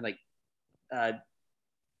 and like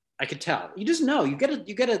I could tell. You just know. You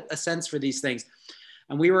get a sense for these things.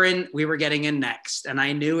 And we were getting in next, and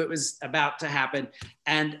I knew it was about to happen.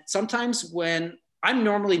 And sometimes when I'm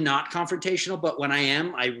normally not confrontational, but when I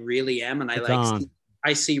am, I really am, and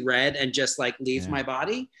I see red and just like leaves my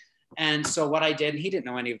body. And so what I did, he didn't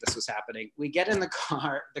know any of this was happening. We get in the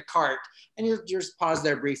cart, and you just pause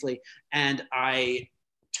there briefly, and I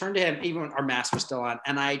turned to him, even when our masks were still on,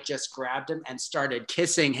 and I just grabbed him and started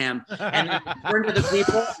kissing him. And I turned to the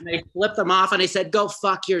people, and they flipped them off, and I said, "Go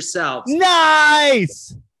fuck yourselves."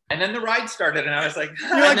 Nice. And then the ride started, and I was like, "You're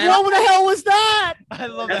like, what the hell was that?" I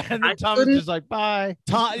love that. And then Thomas is just like, "Bye."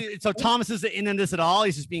 So Thomas isn't in this at all.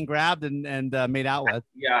 He's just being grabbed and made out with.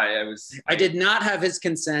 Yeah, it was. I did not have his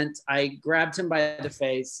consent. I grabbed him by the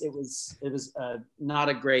face. It was not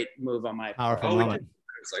a great move on my part. Powerful moment.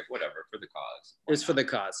 It was like, whatever, for the cause. It was for the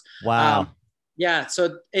cause. Wow. Yeah.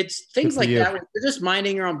 So it's things like you. that. Where you're just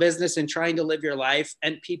minding your own business and trying to live your life,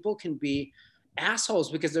 and people can be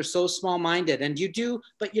assholes because they're so small-minded. And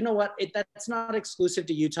but you know what? That's not exclusive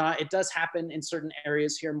to Utah. It does happen in certain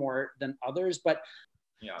areas here more than others. But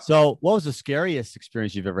yeah. So, what was the scariest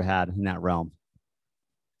experience you've ever had in that realm?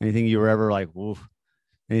 Anything you were ever like, oof?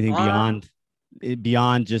 Anything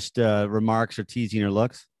beyond just remarks or teasing or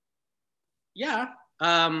looks? Yeah.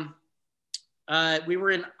 We were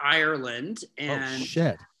in Ireland, and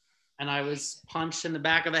and I was punched in the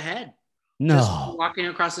back of the head. No. Just walking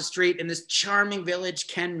across the street in this charming village,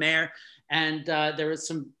 Kenmare, and there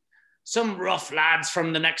was some rough lads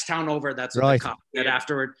from the next town over. That's what the cop said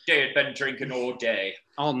afterward. They had been drinking all day,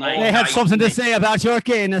 all night. They had something to say about your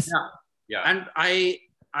gayness. Yeah. And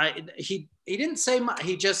he didn't say much.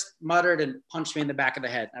 He just muttered and punched me in the back of the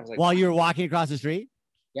head. I was like, while you were walking across the street?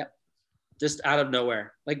 Yep. Just out of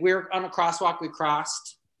nowhere. Like we were on a crosswalk. We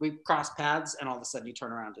crossed paths, and all of a sudden he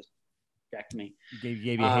turned around to back me. Gave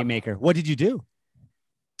you a haymaker. What did you do?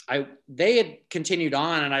 They had continued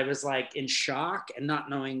on, and I was like in shock and not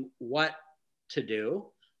knowing what to do.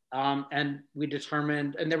 And we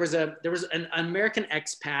determined, and there was an American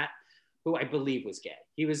expat who I believe was gay.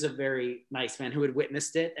 He was a very nice man who had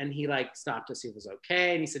witnessed it, and he like stopped us. He was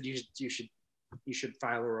okay, and he said, "You should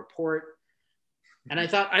file a report." And I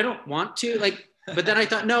thought, I don't want to, but then I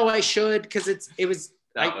thought, no, I should, because it was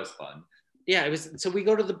fun. Yeah, it was. So we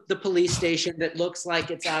go to the police station that looks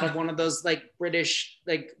like it's out of one of those like British,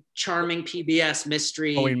 like charming PBS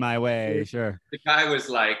mystery. Going my way, sure. The guy was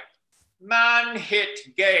like, "Man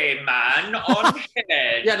hit gay man on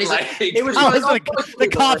head." Yeah, and he's it was like the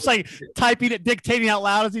cops like typing it, dictating out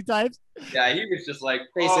loud as he types. Yeah, he was just like,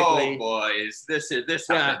 basically, "Oh boys, this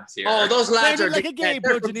happens here." Oh, those lads are like a gay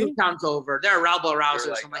they're from 2 towns over. They're rabble rousers.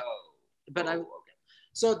 Like, I'm like,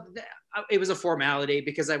 so it was a formality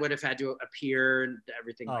because I would have had to appear and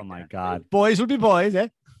everything. Oh like my that. God, boys would be boys, eh?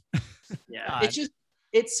 Yeah,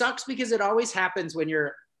 it sucks because it always happens when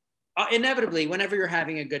you're inevitably whenever you're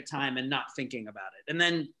having a good time and not thinking about it, and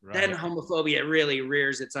then homophobia really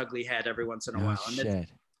rears its ugly head every once in a while, and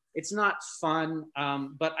it's not fun.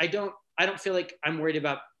 But I don't feel like I'm worried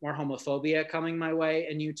about more homophobia coming my way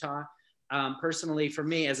in Utah. Personally, for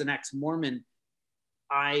me as an ex-Mormon,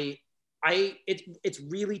 it's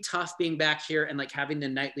really tough being back here and like having the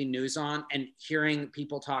nightly news on and hearing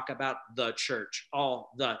people talk about the church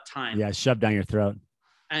all the time. Yeah, shoved down your throat.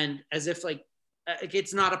 And as if like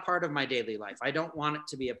it's not a part of my daily life. I don't want it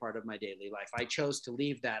to be a part of my daily life. I chose to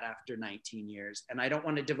leave that after 19 years, and I don't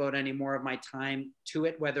want to devote any more of my time to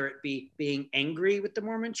it, whether it be being angry with the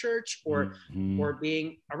Mormon church or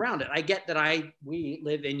being around it. I get that we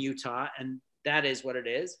live in Utah, and that is what it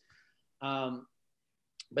is.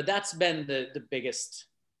 But that's been the biggest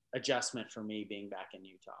adjustment for me being back in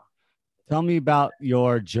Utah. Tell me about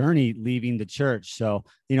your journey leaving the church. So,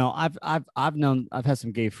 I've had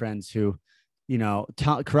some gay friends who,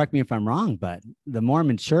 correct me if I'm wrong, but the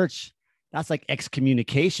Mormon church, that's like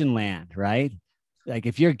excommunication land, right? like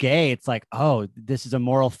if you're gay, it's like, oh, this is a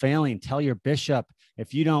moral failing. Tell your bishop.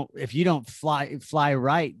 If you don't fly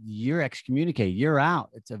right, you're excommunicated. You're out.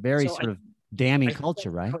 It's a very sort of damning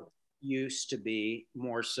culture, right? Used to be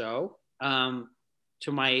more so,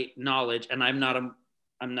 to my knowledge, and I'm not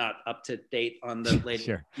up to date on the latest.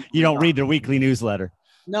 Sure. You don't read the weekly newsletter.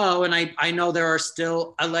 No, and I know there are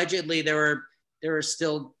still allegedly there are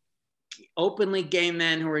still openly gay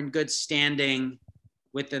men who are in good standing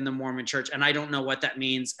within the Mormon Church, and I don't know what that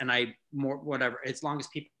means. And whatever, as long as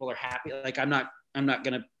people are happy, like I'm not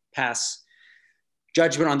going to pass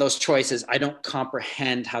judgment on those choices. I don't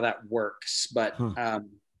comprehend how that works, but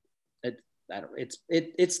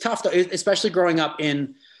it's tough though, especially growing up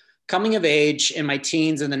in coming of age in my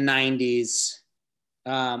teens in the 90s.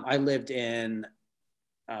 I lived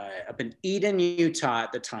up in Eden, Utah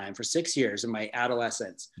at the time for 6 years in my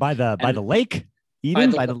adolescence. By the lake,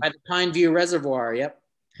 Eden, by the Pine View Reservoir. Yep.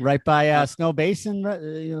 Right by Snow Basin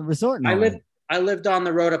Resort. I lived on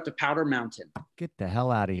the road up to Powder Mountain. Get the hell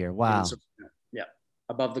out of here! Wow. Yeah,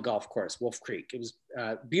 above the golf course, Wolf Creek. It was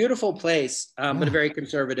a beautiful place, but a very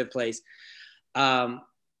conservative place.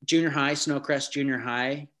 Junior high, Snowcrest Junior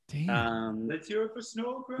High. Let's hear it for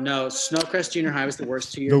Snowcrest. No, Snowcrest Junior High was the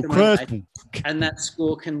worst 2 years of my life, and that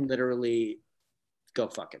school can literally go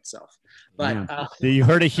fuck itself. But you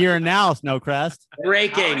heard it here and now, Snowcrest.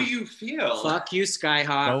 Breaking. How do you feel? Fuck you,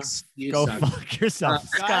 Skyhawks. Go fuck yourself,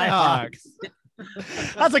 Skyhawks.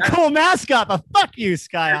 That's a cool mascot, but fuck you,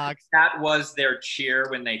 Skyhawks. That was their cheer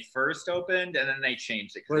when they first opened, and then they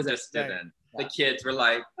changed it because it just didn't. The kids were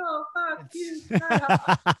like, "Oh, fuck you,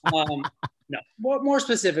 Skyhawks." No, more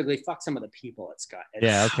specifically, fuck some of the people at Scott.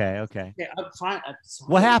 Yeah. Okay. Yeah, I'm fine.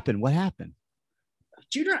 What happened?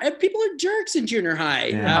 Junior people are jerks in junior high.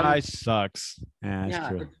 Yeah. High sucks. Yeah,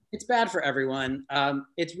 true. It's bad for everyone.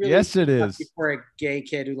 It's really it is for a gay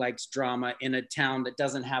kid who likes drama in a town that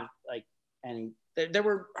doesn't have like any. There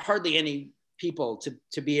were hardly any people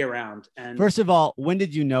to be around. And first of all, when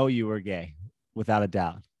did you know you were gay? Without a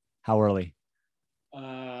doubt, how early?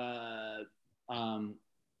 I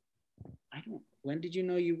don't. When did you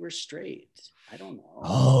know you were straight? I don't know.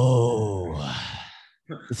 Oh.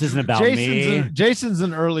 This isn't about me. Jason's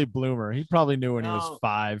an early bloomer. He probably knew when he was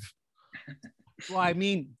 5. Well, I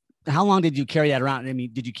mean, how long did you carry that around? I mean,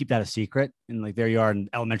 did you keep that a secret? And like, there you are in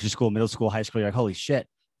elementary school, middle school, high school. You're like, holy shit.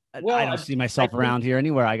 Well, I don't see myself around here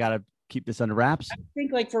anywhere. I got to keep this under wraps. I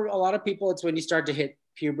think like for a lot of people, it's when you start to hit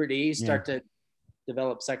puberty, you start to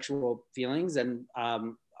develop sexual feelings. And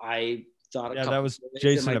I thought that was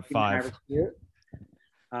Jason at 5.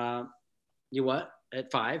 You what?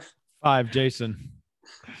 At 5? 5, Jason.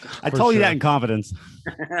 I told you that in confidence.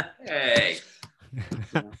 Hey.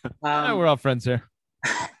 We're all friends here.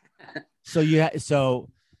 So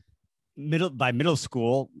middle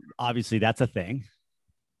school, obviously that's a thing.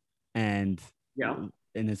 And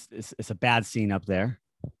it's a bad scene up there.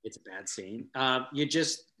 It's a bad scene. You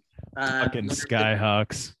just fucking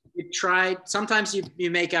Skyhawks. Sometimes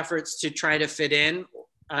you make efforts to try to fit in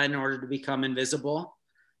order to become invisible,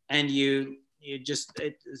 and you just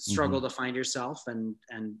struggle to find yourself and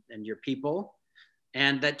your people.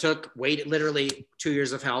 And that took literally 2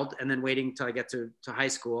 years of hell, and then waiting till I get to high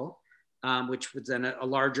school, which was then a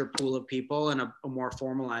larger pool of people and a more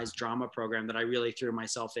formalized drama program that I really threw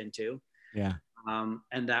myself into. Yeah.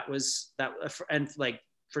 And that was that. And like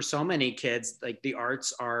for so many kids, like the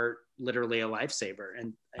arts are literally a lifesaver.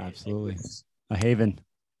 And absolutely a haven.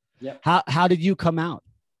 Yeah. How did you come out?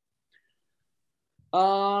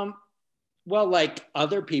 Well, like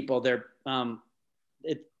other people,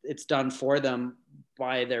 it's done for them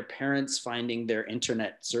by their parents finding their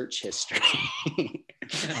internet search history.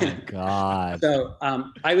 Oh God. So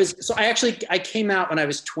I came out when I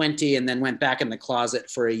was 20 and then went back in the closet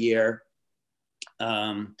for a year,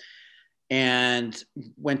 and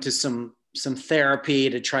went to some therapy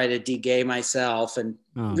to try to de-gay myself, and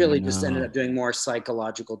just ended up doing more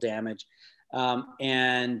psychological damage.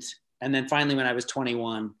 And then finally, when I was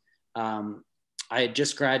 21, I had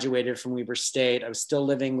just graduated from Weber State. I was still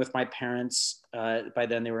living with my parents. By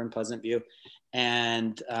then they were in Pleasant View.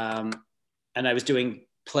 And I was doing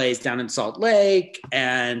plays down in Salt Lake.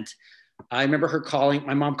 And I remember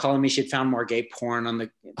my mom calling me. She had found more gay porn on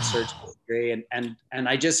the search history. And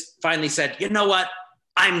I just finally said, you know what?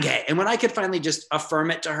 I'm gay. And when I could finally just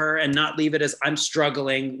affirm it to her and not leave it as I'm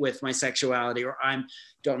struggling with my sexuality or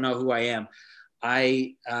don't know who I am.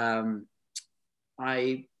 I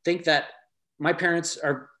think that my parents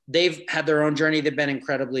they've had their own journey. They've been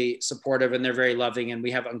incredibly supportive and they're very loving, and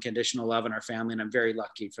we have unconditional love in our family. And I'm very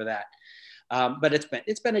lucky for that. But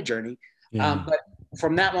it's been a journey. Yeah. But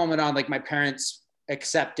from that moment on, like my parents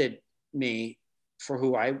accepted me for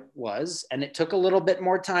who I was. And it took a little bit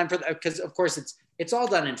more time for that, because of course it's all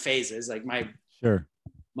done in phases. Like my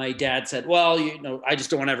dad said, well, I just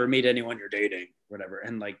don't want to ever meet anyone you're dating, whatever.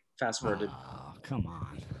 And like fast forwarded. Oh, come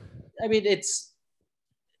on. I mean,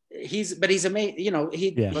 he's amazing.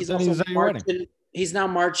 He's also he's now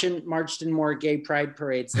marched in more gay pride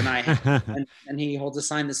parades than I have. and he holds a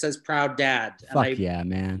sign that says "Proud Dad." And yeah,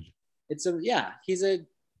 man. He's a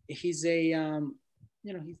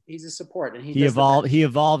support, and he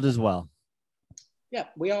evolved as well. Yeah,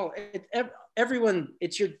 everyone.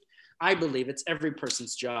 I believe it's every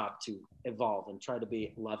person's job to evolve and try to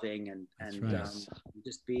be loving and just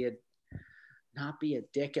not be a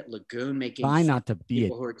dick at Lagoon, making try not to be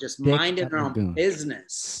people who are just minding their own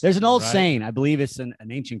business. There's an old saying, I believe it's an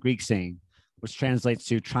ancient Greek saying, which translates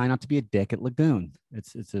to "try not to be a dick at Lagoon." I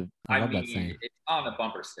love that saying. It's on a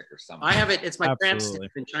bumper sticker somewhere. I have it. It's my brand sticker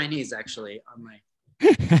in Chinese, actually, on my.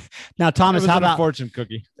 Now, Thomas, how about fortune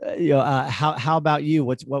cookie? How about you?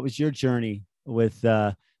 What was your journey with?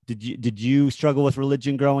 Did you struggle with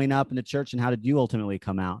religion growing up in the church, and how did you ultimately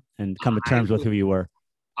come out and come to terms with who you were?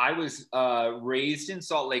 I was raised in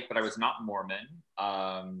Salt Lake, but I was not Mormon,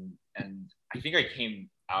 and I think I came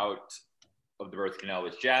out of the birth canal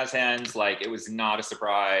with jazz hands. Like, it was not a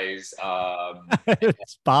surprise.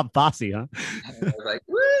 It's Bob Fosse, huh? I was like,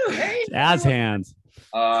 woo, hey, jazz hands.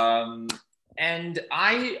 And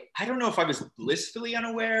I don't know if I was blissfully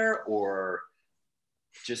unaware or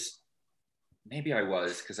just maybe I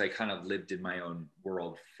was, because I kind of lived in my own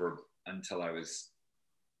world until I was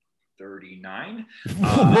 39.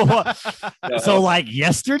 So like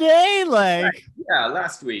yesterday, right. Yeah,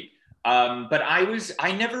 last week. But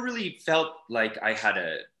I never really felt like I had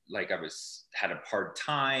a hard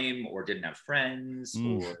time or didn't have friends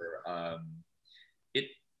or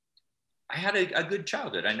I had a good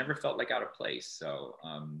childhood. I never felt like out of place. So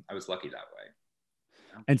I was lucky that way.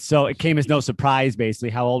 And so it came as no surprise, basically.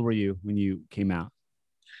 How old were you when you came out?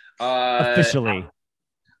 Officially.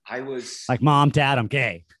 I was like, Mom, Dad, I'm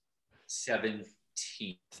gay. 17.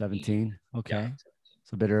 17. Okay. Yeah, 17.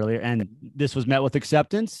 So a bit earlier. And this was met with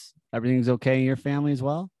acceptance. Everything's okay in your family as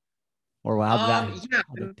well? Or how did that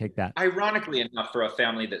take that? Ironically enough, for a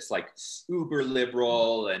family that's like uber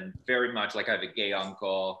liberal and very much like I have a gay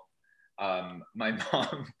uncle, my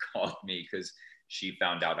mom called me because she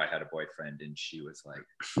found out I had a boyfriend, and she was like,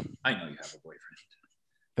 I know you have a boyfriend.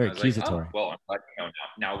 Very accusatory. Like, well, I'm like,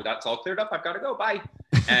 now that's all cleared up. I've got to go. Bye.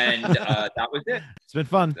 And that was it. It's been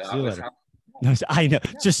fun. See you later. No, I know.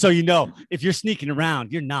 Yeah. Just so you know, if you're sneaking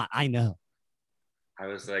around, you're not. I know. I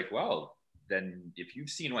was like, well, then if you've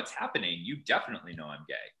seen what's happening, you definitely know I'm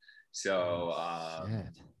gay. So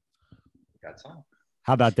that's all.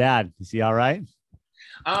 How about Dad? Is he all right?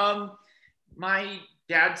 My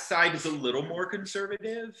dad's side is a little more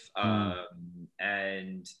conservative, but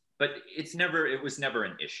it was never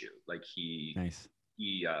an issue. Like he met,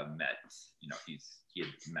 he had met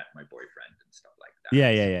my boyfriend and stuff like that.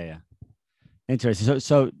 Yeah. Interesting.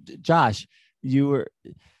 So Josh, you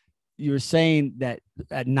were saying that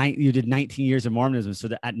at night you did 19 years of Mormonism. So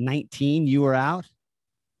that at 19 you were out.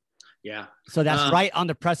 Yeah. So that's right on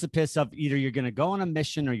the precipice of either you're going to go on a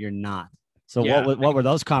mission or you're not. So what were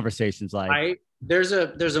those conversations like? There's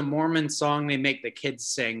a Mormon song they make the kids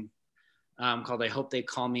sing called "I Hope They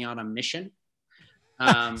Call Me on a Mission."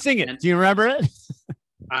 Sing it. Do you remember it?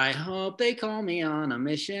 I hope they call me on a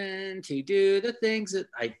mission to do the things that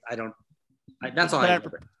I don't. That's all I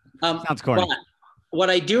remember. Sounds corny. But what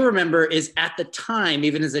I do remember is at the time,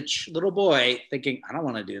 even as a little boy, thinking, I don't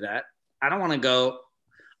want to do that. I don't want to go.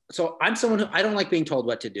 So I'm someone who I don't like being told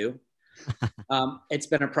what to do. It's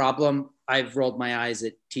been a problem. I've rolled my eyes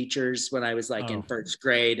at teachers when I was in first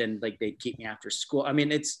grade, and like they'd keep me after school. I mean,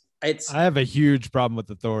 it's. I have a huge problem with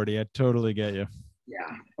authority. I totally get you.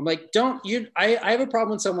 Yeah, I'm like, I have a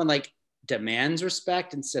problem when someone like demands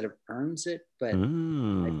respect instead of earns it. But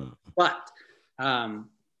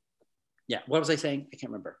yeah. What was I saying? I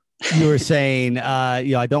can't remember. You were saying,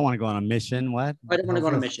 I don't want to go on a mission. What? I didn't want to go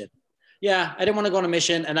on a mission. Yeah, I didn't want to go on a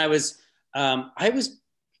mission, and I just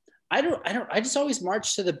always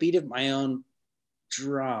marched to the beat of my own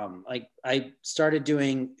drum. Like I started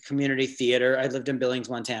doing community theater. I lived in Billings,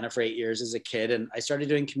 Montana for 8 years as a kid. And I started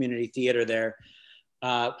doing community theater there,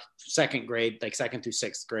 second grade, like second through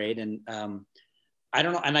sixth grade. And I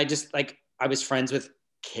don't know. And I was friends with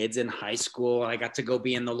kids in high school. I got to go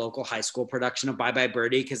be in the local high school production of Bye Bye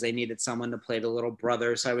Birdie because they needed someone to play the little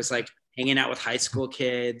brother. So I was like hanging out with high school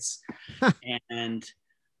kids and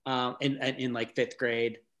in like fifth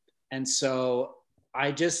grade. And so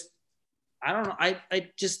I don't know.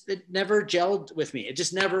 It never gelled with me. It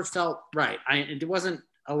just never felt right. It wasn't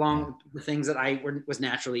along the things that I was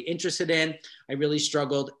naturally interested in. I really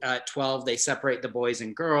struggled at 12. They separate the boys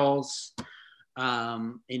and girls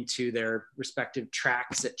into their respective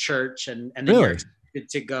tracks at church, and then you're expected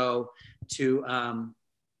to go to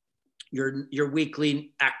your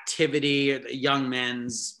weekly activity, young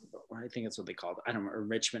men's, I think that's what they called it. I don't know,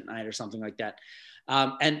 enrichment night or something like that.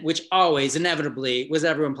 And which always inevitably was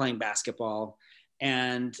everyone playing basketball.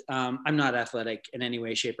 And I'm not athletic in any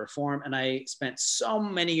way, shape, or form. And I spent so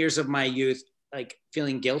many years of my youth like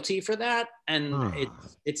feeling guilty for that. And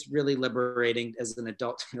it's really liberating as an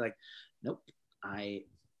adult to be like, nope, I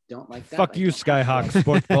don't like that. Fuck you, Skyhawks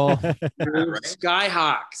sports ball. Right?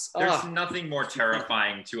 Skyhawks. There's nothing more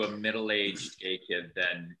terrifying to a middle-aged gay kid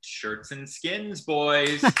than shirts and skins,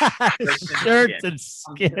 boys. Shirts and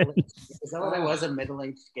skins. Is that what I was, a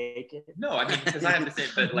middle-aged gay kid? No, I mean, because I have to say,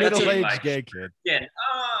 but like Middle-aged like, gay kid. Yeah.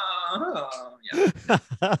 Yeah.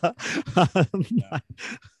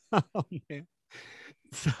 Oh, man.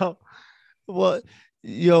 So, well,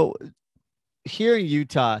 here in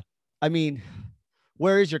Utah, I mean,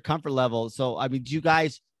 where is your comfort level? So, I mean, do you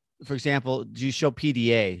guys, for example, do you show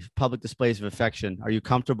PDA, public displays of affection? Are you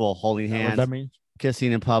comfortable holding hands, What that means?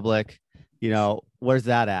 kissing in public? Where's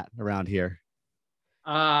that at around here?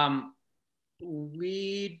 I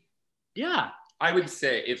would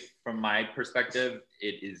say, if from my perspective,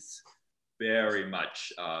 it is very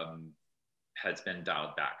much has been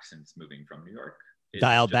dialed back since moving from New York.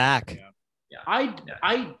 Dialed back.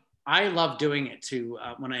 Yeah. I love doing it too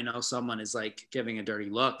when I know someone is like giving a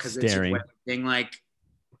dirty look, because it's your way of being like,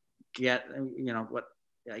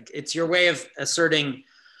 it's your way of asserting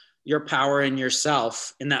your power in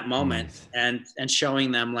yourself in that moment, and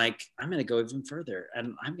showing them like, I'm going to go even further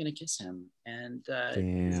and I'm going to kiss him. And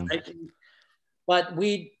but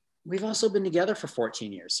we've also been together for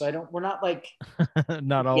 14 years, so we're not like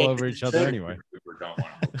not all over each other anyway. We don't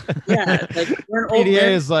want to. Yeah, like we're an old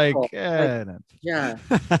PDA is like, no. Yeah.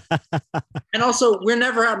 And also, we're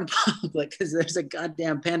never out in public because there's a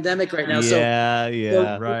goddamn pandemic right now.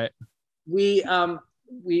 Yeah, right. We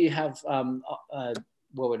have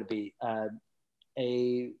what would it be? A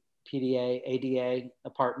PDA, ADA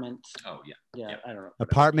apartment. Oh yeah. Yeah, I don't know.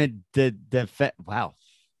 Apartment. Wow.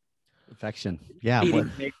 Affection. Yeah.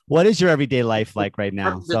 What is your everyday life like right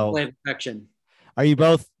now? So, affection. Are you're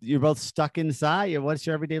both stuck inside, or what's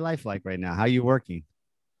your everyday life like right now? How are you working?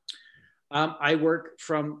 I work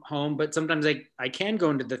from home, but sometimes I can go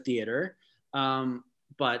into the theater.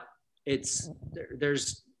 But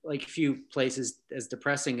there's like a few places as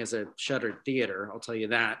depressing as a shuttered theater. I'll tell you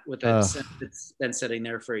that, with that it's been sitting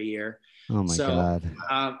there for a year. Oh my God.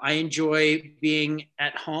 I enjoy being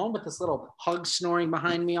at home with this little pug snoring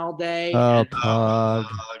behind me all day. Pug.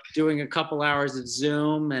 Doing a couple hours of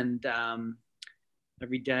Zoom, and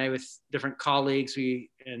every day with different colleagues,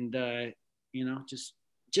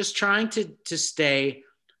 just trying to stay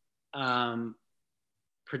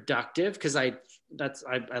productive, because I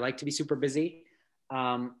like to be super busy.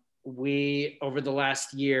 We, over the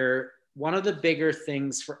last year, one of the bigger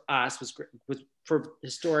things for us was for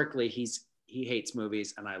historically, he hates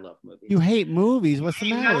movies and I love movies. You hate movies? What's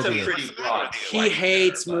the matter with you? Pretty broad. He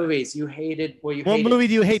hates movies. You hated. Well, you. What movie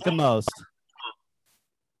do you hate the most?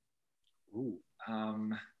 Ooh.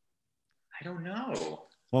 I don't know.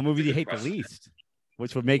 What movie do you hate the least?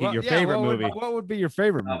 Which would make it your favorite movie? What would be your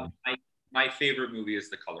favorite movie? My favorite movie is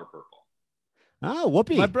The Color Purple. Oh,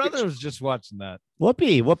 Whoopi. My brother was just watching that.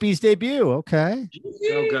 Whoopi's debut. Okay.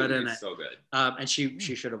 So good in it. So good. And she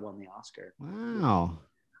should have won the Oscar. Wow.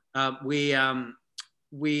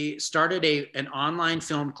 We started an online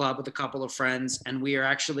film club with a couple of friends, and we are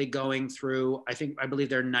actually going through, I believe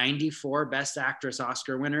there are 94 Best Actress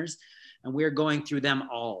Oscar winners, and we're going through them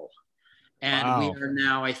all. And we are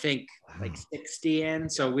now, I think, like 60 in.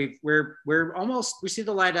 So we're almost, we see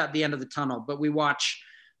the light at the end of the tunnel, but we watch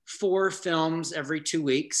 4 films every 2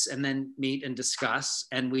 weeks and then meet and discuss.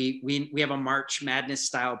 And we have a March Madness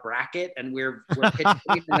style bracket, and we're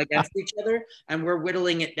pitching against each other, and we're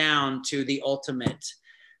whittling it down to the ultimate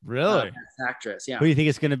Best actress. Yeah. Who do you think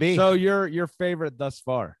it's going to be? So your favorite thus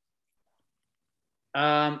far?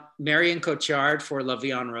 Marion Cotillard for La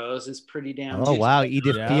Vie en Rose is pretty damn. Oh wow,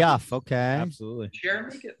 Edith Piaf. Okay, absolutely. Cher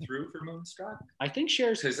make it through for Moonstruck? I think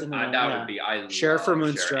Cher's because that would be. I Cher for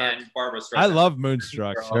Moonstruck Cher. And Barbara Streisand. I love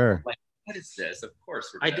Moonstruck. Sure. Like, what is this? Of course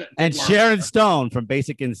we're. And Sharon Stone from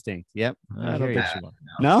Basic Instinct. Yep. I don't think she won.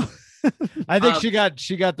 No. I think she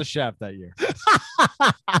got the shaft that year.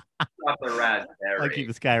 Got the raspberry. I'll keep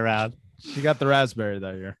this guy around. She got the raspberry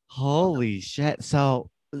that year. Holy shit! So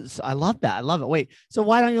I love that. I love it. Wait, so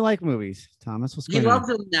why don't you like movies, Thomas? What's He going on? loves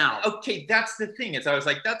them now. Okay, that's the thing. Is I was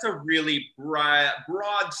like, that's a really broad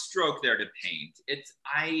stroke there to paint.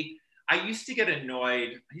 I used to get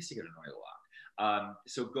annoyed. I used to get annoyed a lot.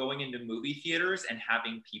 So going into movie theaters and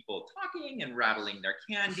having people talking and rattling their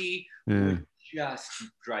candy would just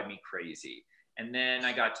drive me crazy. And then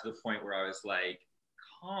I got to the point where I was like,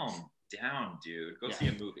 calm down, dude. Go see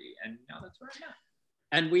a movie. And now that's where I'm at.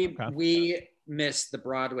 And we miss the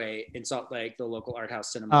Broadway in Salt Lake, the local art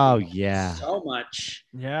house cinema. Oh yeah, so much.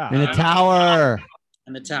 Yeah, and the Tower.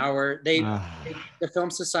 And the Tower. The Film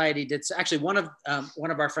Society did. Actually, one of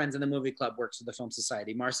our friends in the movie club works with the Film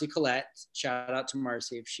Society. Marcy Collette. Shout out to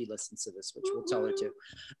Marcy if she listens to this, which we'll tell her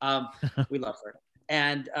to. We love her.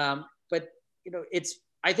 And but it's.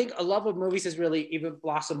 I think a love of movies has really even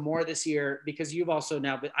blossomed more this year because you've also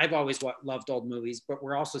now. But I've always loved old movies, but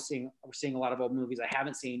we're seeing a lot of old movies I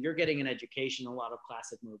haven't seen. You're getting an education, a lot of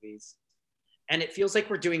classic movies, and it feels like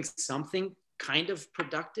we're doing something kind of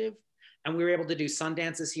productive. And we were able to do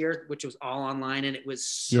Sundance this year, which was all online, and it was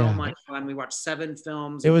so much fun. We watched 7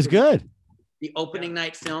 films. It was good. The opening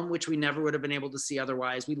night film, which we never would have been able to see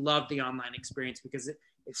otherwise. We loved the online experience because it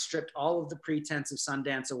stripped all of the pretense of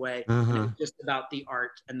Sundance away. And it was just about the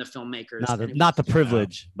art and the filmmakers. Not the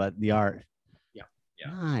privilege, but the art. Yeah.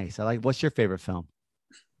 Nice. I like. What's your favorite film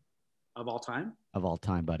of all time? Of all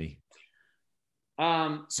time, buddy.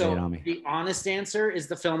 So the honest answer is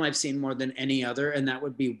the film I've seen more than any other, and that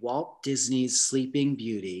would be Walt Disney's Sleeping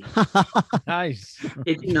Beauty. Nice.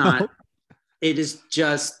 It's not. It is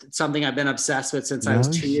just something I've been obsessed with since I was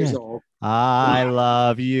 2 years old. I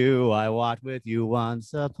love you. I walked with you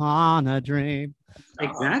once upon a dream.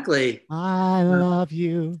 Exactly. I love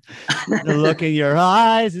you. The look in your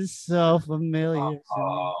eyes is so familiar.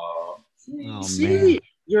 Man.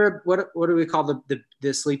 You're what do we call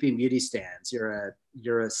the Sleeping Beauty stands? You're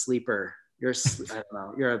a sleeper. I don't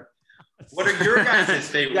know. You're a. What are your guys'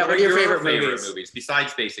 favorite? Yeah, what are your favorite movies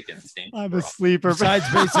besides Basic Instinct? I'm a sleeper. Besides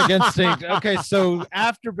Basic Instinct. Okay, so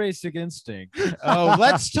after Basic Instinct,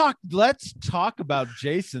 let's talk about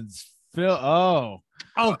Jason's film.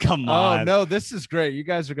 Oh, come on. Oh no, this is great. You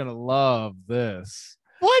guys are gonna love this.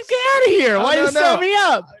 What? Get out of here! Why you set me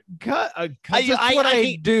up? That's what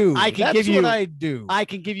I do. I can that's give you. What I do. I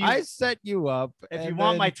can give you. I set you up. If you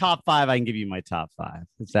want my top 5, I can give you my top 5.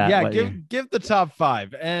 Is that? Yeah, give the top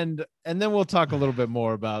 5, and then we'll talk a little bit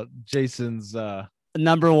more about Jason's.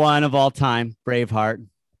 Number 1 of all time, Braveheart.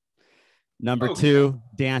 Number 2,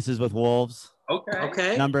 Dances with Wolves.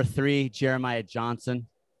 Okay. Number 3, Jeremiah Johnson.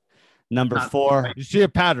 Number 4. You see a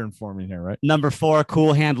pattern forming here, right? Number 4,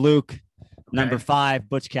 Cool Hand Luke. Number 5,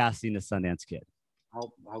 Butch Cassidy and the Sundance Kid.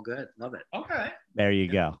 All good. Love it. Okay. There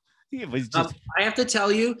you go. It was just. I have to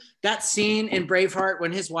tell you that scene in Braveheart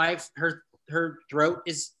when his wife, her throat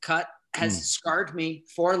is cut, has scarred me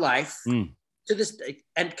for life to this day.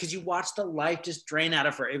 And because you watch the life just drain out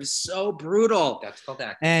of her, it was so brutal. That's called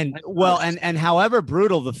acting. And however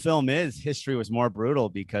brutal the film is, history was more brutal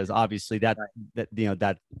because obviously that's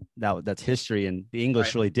history, and the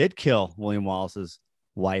English really did kill William Wallace's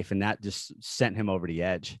wife, and that just sent him over the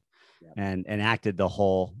edge and enacted the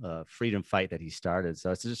whole freedom fight that he started.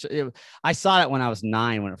 So I saw it when I was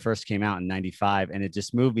 9 when it first came out in 95, and it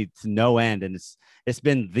just moved me to no end, and it's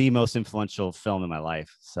been the most influential film in my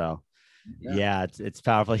life. So it's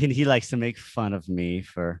powerful. He likes to make fun of me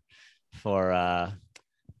for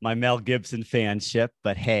my Mel Gibson fanship,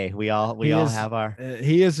 but hey, we all have our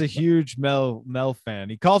he is a huge Mel fan.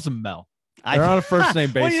 He calls him Mel. They're on a first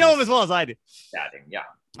name basis. Well, you know him as well as I do. Yeah.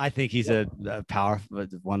 I think he's a powerful,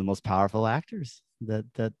 one of the most powerful actors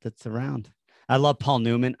that's around. I love Paul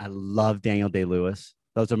Newman. I love Daniel Day-Lewis.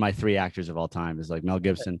 Those are my 3 actors of all time. Is like Mel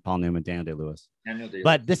Gibson, Paul Newman, Daniel Day-Lewis.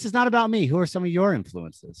 But this is not about me. Who are some of your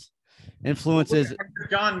influences?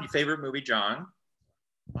 John, your favorite movie, John?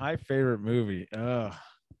 My favorite movie.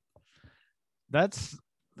 That's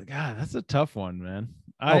a tough one, man.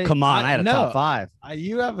 Come on. I had a top 5.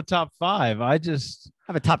 You have a top 5. I just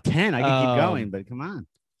have a top 10. I can keep going, but come on.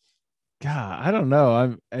 God, I don't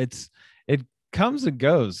know. It comes and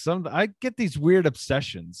goes. I get these weird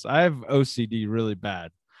obsessions. I have OCD really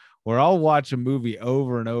bad, where I'll watch a movie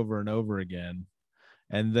over and over and over again,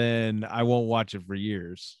 and then I won't watch it for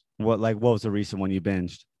years. What was the recent one you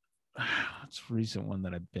binged? What's the recent one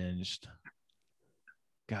that I binged?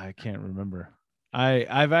 God, I can't remember.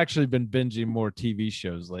 I've actually been binging more TV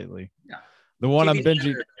shows lately. Yeah. The one I'm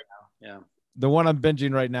binging. Yeah. The one I'm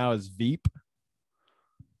binging right now is Veep,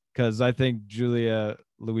 because I think Julia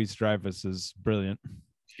Louis-Dreyfus is brilliant.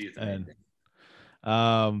 She's amazing.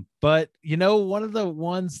 But one of the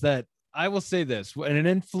ones that I will say this: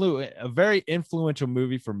 a very influential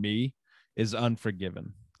movie for me is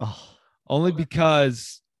Unforgiven. Oh, Only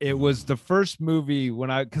because it was the first movie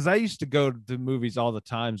because I used to go to movies all the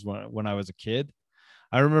times when I was a kid.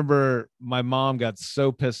 I remember my mom got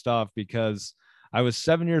so pissed off because I was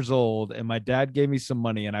 7 years old and my dad gave me some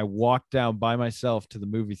money and I walked down by myself to the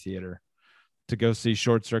movie theater to go see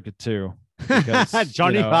Short Circuit 2 because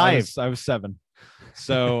Johnny I was 7.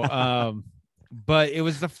 So but it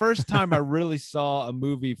was the first time I really saw a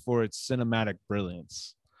movie for its cinematic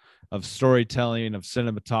brilliance of storytelling, of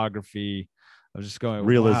cinematography, of just going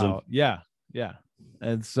realism. wow. Yeah.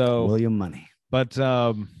 And so William Money. But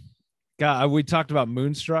God, we talked about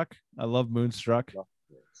Moonstruck. I love Moonstruck.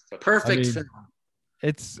 Perfect film.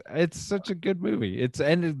 It's such a good movie.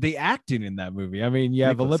 And the acting in that movie. I mean, you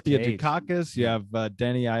have Nicolas Olympia Cage. Dukakis, you have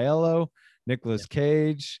Danny Aiello, Nicolas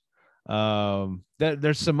Cage.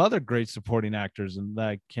 There's some other great supporting actors, and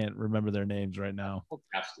I can't remember their names right now.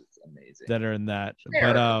 Cast is amazing. That are in that.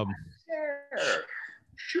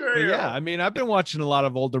 Sure. But yeah, I mean, I've been watching a lot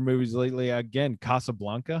of older movies lately. Again,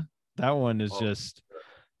 Casablanca. That one is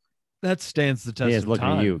that stands the test He is of looking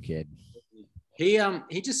time. at you, kid.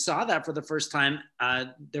 He just saw that for the first time.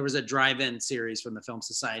 There was a drive-in series from the Film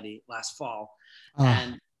Society last fall,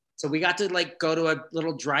 and so we got to like go to a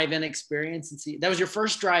little drive-in experience and see. That was your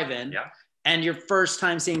first drive-in, and your first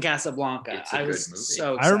time seeing Casablanca. I was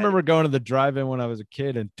so excited. I remember going to the drive-in when I was a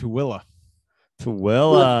kid in Tooele.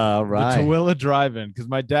 Right. The Tooele drive-in, because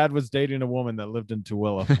my dad was dating a woman that lived in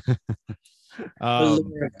Tooele.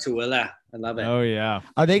 Tooele. I love it. Oh yeah.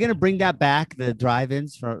 Are they going to bring that back? The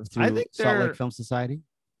drive-ins through Salt Lake Film Society?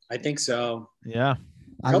 I think so. Yeah.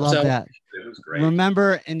 I love that. It was great.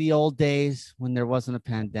 Remember in the old days when there wasn't a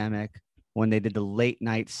pandemic, when they did the late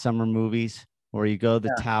night summer movies where you go to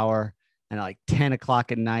the tower and like 10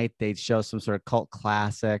 o'clock at night, they'd show some sort of cult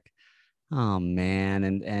classic. Oh man.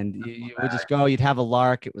 And you would just go, you'd have a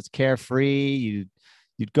lark. It was carefree.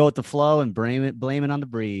 You'd go with the flow and blame it on the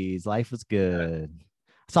breeze. Life was good.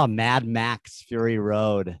 I saw Mad Max Fury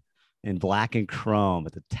Road in black and chrome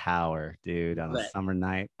at the tower, dude, on a summer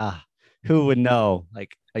night. Who would know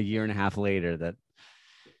like a year and a half later that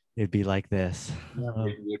it'd be like this? It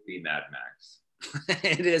would be Mad Max.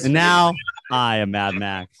 It is. And now I am Mad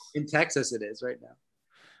Max. In Texas, it is right now.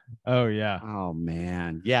 Oh yeah. Oh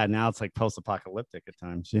man. Yeah. Now it's like post-apocalyptic at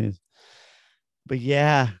times. Jeez. But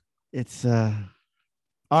yeah, it's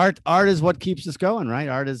art is what keeps us going, right?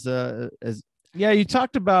 Art is you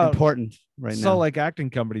talked about important right now. So like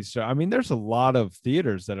acting companies. So I mean, there's a lot of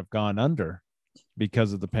theaters that have gone under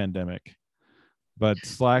because of the pandemic. But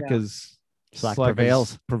Slack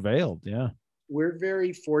prevailed. Yeah. We're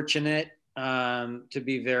very fortunate to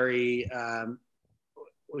be very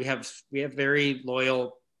we have very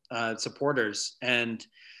loyal supporters, and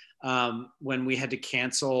when we had to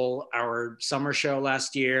cancel our summer show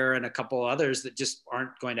last year and a couple others that just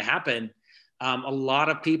aren't going to happen, a lot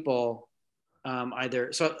of people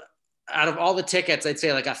out of all the tickets, I'd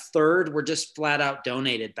say like a third were just flat out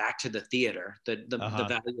donated back to the theater, the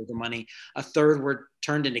value of the money. A third were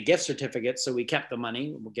turned into gift certificates, so we kept the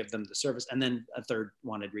money, we'll give them the service, and then a third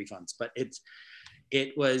wanted refunds. But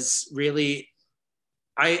it was really,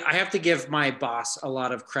 I have to give my boss a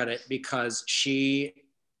lot of credit because she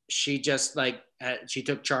just like, she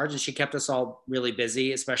took charge and she kept us all really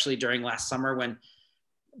busy, especially during last summer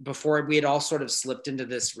before we had all sort of slipped into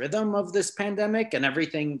this rhythm of this pandemic, and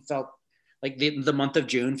everything felt like the month of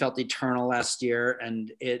June felt eternal last year.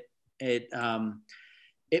 And it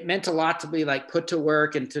meant a lot to be like put to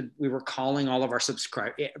work, and we were calling all of our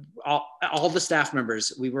subscribers, all the staff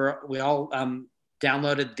members. We all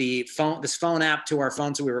downloaded this phone app to our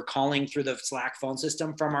phone. So we were calling through the Slack phone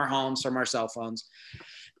system from our homes, from our cell phones,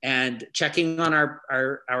 and checking on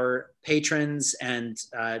our patrons and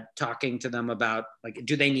talking to them about like,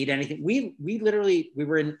 do they need anything? We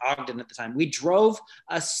were in Ogden at the time. We drove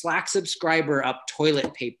a Slack subscriber up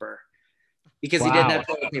toilet paper because he didn't have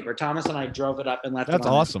toilet paper. Thomas and I drove it up and left. That's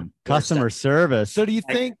awesome. Customer service. So do you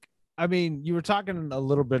think, I mean, you were talking a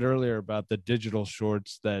little bit earlier about the digital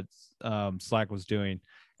shorts that Slack was doing.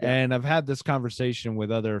 And I've had this conversation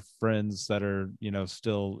with other friends that are,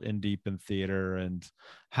 still in deep in theater, and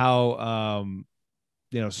how,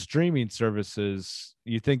 streaming services,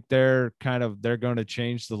 you think they're going to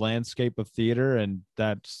change the landscape of theater, and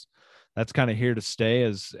that's kind of here to stay,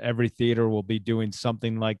 as every theater will be doing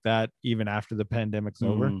something like that even after the pandemic's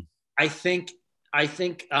over. I think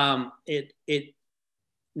it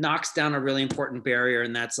knocks down a really important barrier,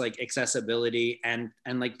 and that's like accessibility and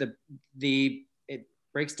like the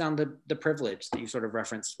breaks down the privilege that you sort of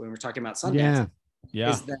referenced when we were talking about Sundance. Yeah.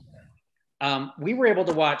 Is that we were able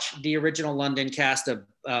to watch the original London cast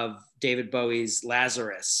of David Bowie's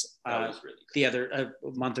Lazarus a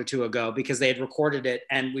month or two ago, because they had recorded it,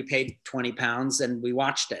 and we paid £20 and we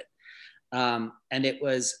watched it. And it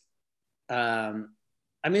was,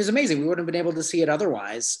 it was amazing. We wouldn't have been able to see it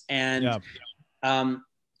otherwise. And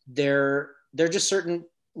there are just certain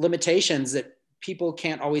limitations that people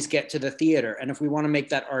can't always get to the theater. And if we want to make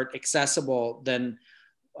that art accessible, then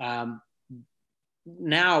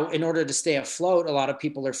now, in order to stay afloat, a lot of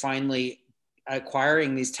people are finally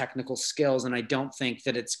acquiring these technical skills. And I don't think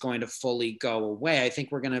that it's going to fully go away. I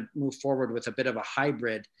think we're going to move forward with a bit of a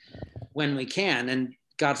hybrid when we can. And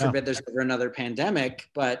God forbid there's ever another pandemic,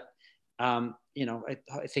 but I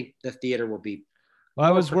think the theater will be. Well,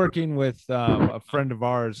 I was working with a friend of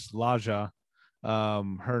ours, Laja. Her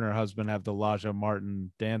and her husband have the Laja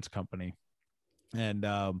Martin Dance Company. And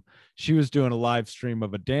she was doing a live stream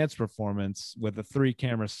of a dance performance with a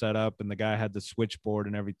 3-camera setup, and the guy had the switchboard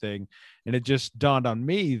and everything. And it just dawned on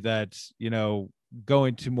me that,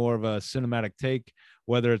 going to more of a cinematic take,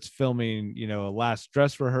 whether it's filming, a last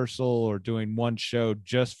dress rehearsal or doing one show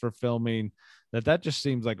just for filming, that just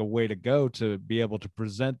seems like a way to go, to be able to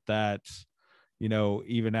present that,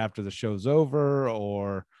 even after the show's over,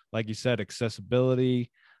 or like you said,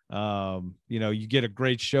 accessibility. You get a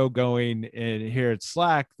great show going in here at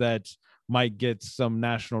SLAC that might get some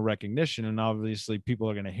national recognition, and obviously people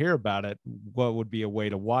are going to hear about it. What would be a way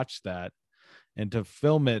to watch that and to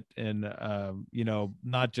film it in,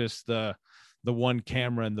 not just the one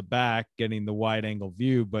camera in the back getting the wide angle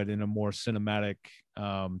view, but in a more cinematic,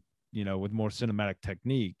 with more cinematic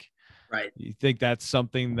technique. Right. You think that's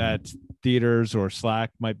something that theaters or SLAC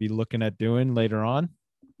might be looking at doing later on?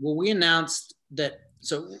 Well, we announced that.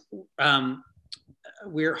 So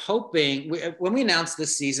we're hoping, when we announced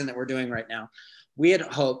this season that we're doing right now, we had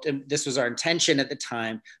hoped, and this was our intention at the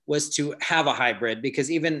time, was to have a hybrid, because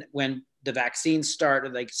even when the vaccines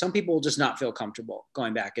started, like, some people will just not feel comfortable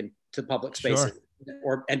going back into public spaces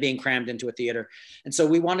and being crammed into a theater. And so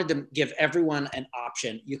we wanted to give everyone an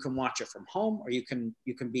option. You can watch it from home, or you can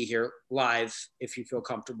be here live if you feel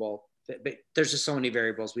comfortable. But there's just so many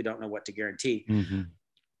variables. We don't know what to guarantee. Mm-hmm.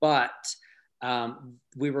 But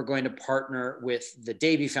we were going to partner with the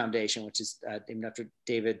Davy Foundation, which is named after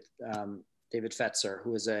David Fetzer,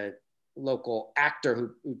 who is a local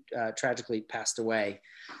actor who tragically passed away.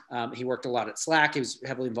 He worked a lot at SLAC. He was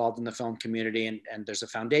heavily involved in the film community, and there's a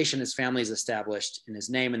foundation his family's established in his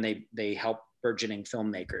name, and they help burgeoning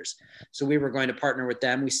filmmakers. So we were going to partner with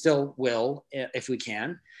them. We still will, if we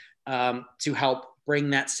can, to help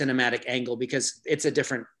bring that cinematic angle, because it's a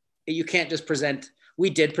different, you can't just present. We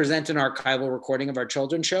did present an archival recording of our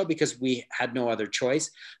children's show because we had no other choice,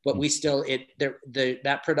 but we still,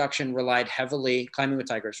 that production relied heavily, Climbing with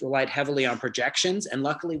Tigers, relied heavily on projections. And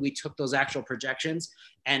luckily we took those actual projections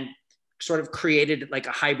and sort of created like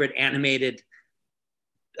a hybrid animated,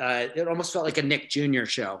 it almost felt like a Nick Jr.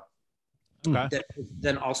 show. Okay. That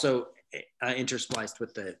then also interspliced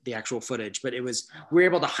with the actual footage, but we were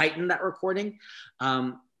able to heighten that recording.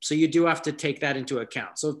 So you do have to take that into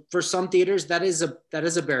account. So for some theaters, that is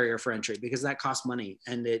a barrier for entry, because that costs money,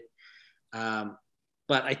 and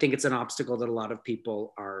but I think it's an obstacle that a lot of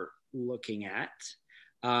people are looking at.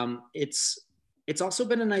 It's also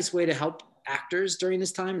been a nice way to help actors during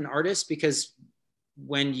this time, and artists, because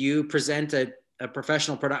when you present a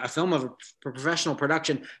film of a professional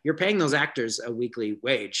production, you're paying those actors a weekly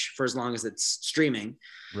wage for as long as it's streaming.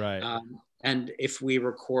 Right. And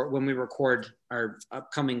when we record our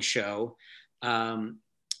upcoming show,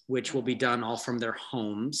 which will be done all from their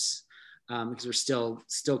homes, because we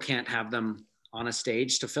still can't have them on a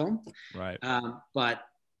stage to film. Right. But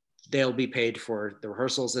they'll be paid for the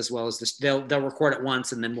rehearsals as well as they'll record it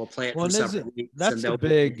once, and then we'll play it for several weeks. That's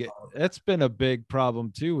been a big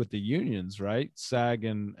problem too with the unions, right? SAG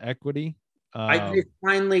and Equity. I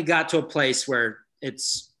finally got to a place where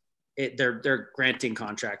they're granting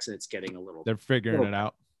contracts, and it's getting a little. They're figuring it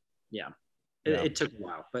out. Yeah, it took a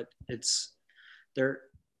while, but they're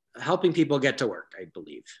helping people get to work, I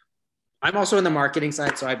believe. I'm also in the marketing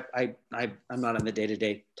side, so I'm not in the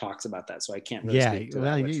day-to-day talks about that, so I can't really speak to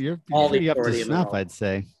that. You're pretty up to snuff, I'd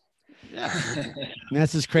say. Yeah,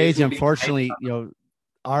 this is crazy. Unfortunately,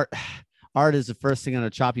 art is the first thing on a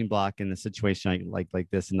chopping block in a situation like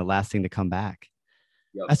this, and the last thing to come back.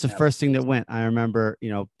 Yep. That's the first thing that went. I remember,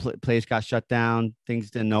 plays got shut down,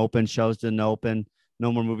 things didn't open, shows didn't open,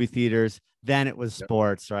 no more movie theaters. Then it was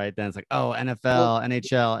sports, right? Then it's like, NFL,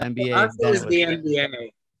 NHL, NBA. Then it was the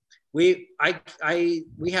NBA. We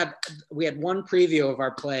had one preview of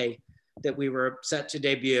our play that we were set to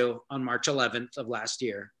debut on March 11th of last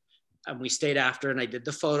year, we stayed after, and I did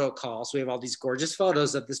the photo call. So we have all these gorgeous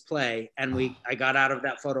photos of this play, and I got out of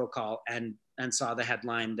that photo call and saw the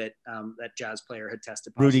headline that that Jazz player had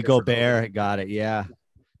tested positive. Rudy Gobert got it. Yeah,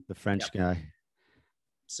 the French guy.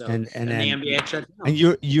 So and then the NBA shut down.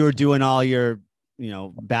 And you're doing all your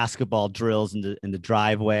basketball drills in the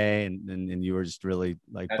driveway, and you were just really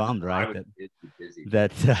like bummed, right? The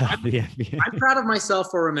NBA. I'm proud of myself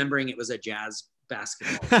for remembering it was a Jazz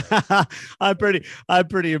basketball. I'm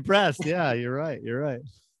pretty impressed. Yeah, you're right.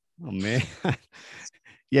 Oh man.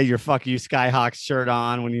 Yeah, your "fuck you Skyhawks" shirt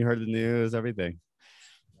on when you heard the news, everything.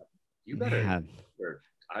 You better.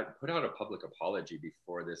 I put out a public apology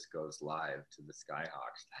before this goes live to the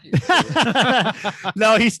Skyhawks.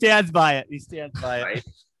 No, he stands by it. Right?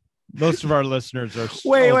 Most of our listeners are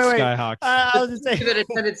wait. Skyhawks. I was just saying that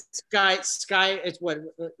it's Sky. It's what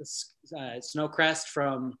Snowcrest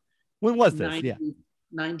from. When was this?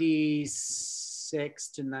 96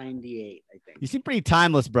 to 98, I think. You seem pretty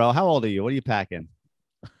timeless, bro. How old are you? What are you packing?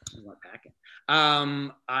 I'm not packing.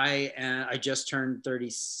 I just turned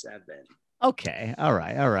 37. Okay. All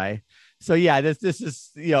right. So yeah, this is,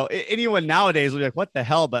 anyone nowadays will be like, what the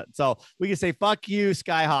hell? But so we can say, fuck you,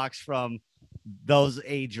 Skyhawks, from those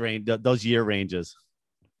age range, those year ranges.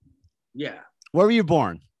 Yeah. Where were you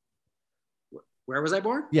born? Where was I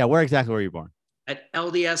born? Yeah. Where exactly were you born? At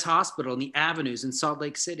LDS Hospital in the Avenues in Salt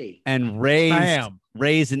Lake City. And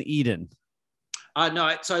raised in Eden.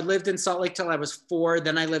 No, so I lived in Salt Lake till I was 4.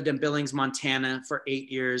 Then I lived in Billings, Montana for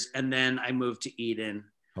 8 years. And then I moved to Eden.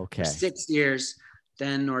 Okay. For 6 years,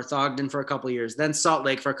 then North Ogden for a couple of years, then Salt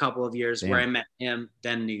Lake for a couple of years. Damn. Where I met him,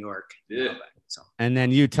 then New York. Yeah. So. And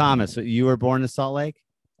then you, Thomas, you were born in Salt Lake?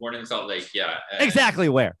 Born in Salt Lake, yeah. Exactly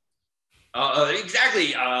where?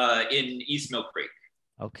 Exactly in East Mill Creek.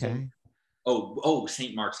 Okay. So,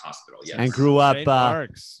 St. Mark's Hospital, yes. And grew up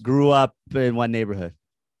in what neighborhood?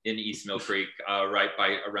 In East Mill Creek, right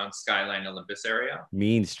by around Skyline Olympus area.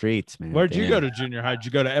 Mean streets, man. Where'd you go to junior high? Did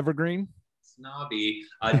you go to Evergreen? Snobby.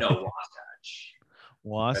 No,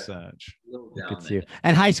 Wasatch. Look at you.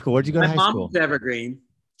 And high school. Where'd you go to high school? My mom's Evergreen.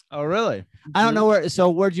 Oh, really? I don't know where. So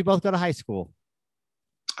where'd you both go to high school?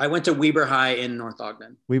 I went to Weber High in North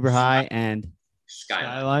Ogden. Weber High and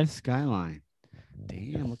Skyline.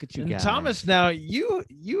 Damn, look at you and guys. Thomas, now you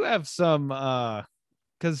have some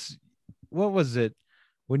because what was it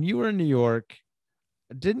when you were in New York?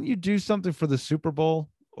 Didn't you do something for the Super Bowl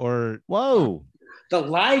or whoa? The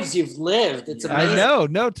lives you've lived. It's amazing. I know.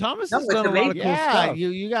 No, Thomas has done a lot of cool stuff.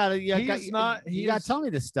 You gotta tell me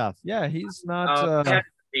this stuff. Yeah, he's not. I had an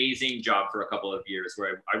amazing job for a couple of years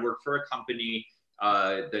where I worked for a company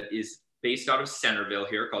that is based out of Centerville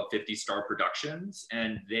here called 50 Star Productions.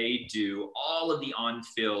 And they do all of the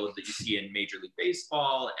on-field that you see in Major League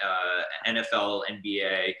Baseball, NFL,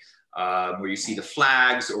 NBA, where you see the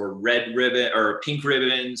flags or red ribbon or pink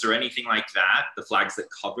ribbons or anything like that, the flags that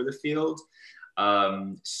cover the field.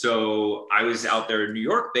 So I was out there in New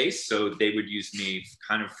York based, so they would use me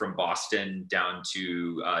kind of from Boston down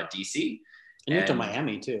to DC. And you went to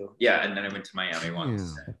Miami too. Yeah, and then I went to Miami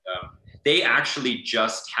once. And, they actually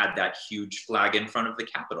just had that huge flag in front of the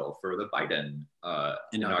Capitol for the Biden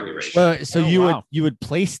inauguration. So you would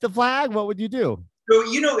place the flag? What would you do? So,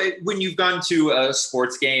 when you've gone to a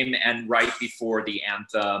sports game and right before the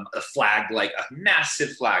anthem, a flag, like a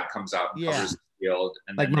massive flag comes out and covers the field.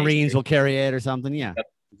 And like Marines will carry it or something. Yeah.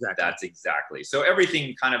 That's exactly. So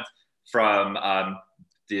everything kind of from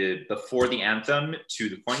before the anthem to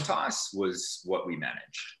the coin toss was what we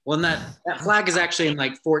managed. Well, and that flag is actually in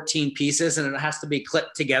like 14 pieces and it has to be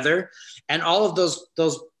clipped together. And all of those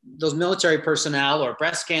military personnel or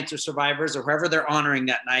breast cancer survivors or whoever they're honoring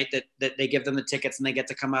that night, that they give them the tickets and they get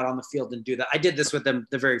to come out on the field and do that. I did this with them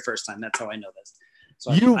the very first time. That's how I know this.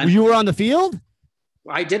 So you were on the field?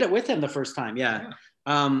 I did it with him the first time. Yeah.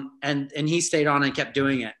 And he stayed on and kept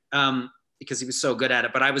doing it. Because he was so good at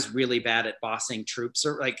it, but I was really bad at bossing troops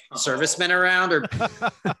or like servicemen around. Or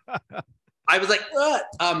I was like, what?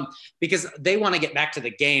 Because they want to get back to the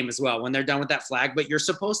game as well when they're done with that flag. But you're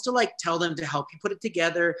supposed to like tell them to help you put it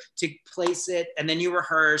together, to place it, and then you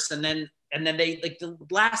rehearse, and then they like the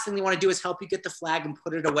last thing they want to do is help you get the flag and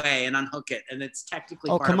put it away and unhook it, and it's technically.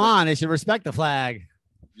 Oh, come on! They should respect the flag.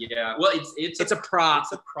 Yeah, well, it's a prop.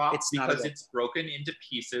 It's a prop because it's broken into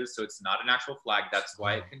pieces, so it's not an actual flag. That's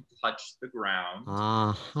why it can touch the ground.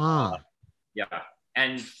 Yeah,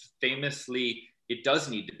 and famously, it does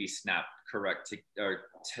need to be snapped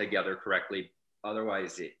together correctly.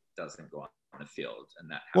 Otherwise, it doesn't go on the field, and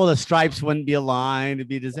that. Well, the stripes wouldn't be aligned; it'd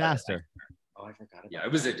be a disaster. Oh, I forgot. Yeah,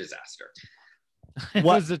 it was a disaster. What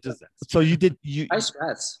was a disaster? So you did. I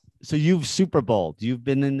stress. So you've Super Bowled. You've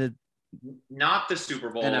been in the Not the Super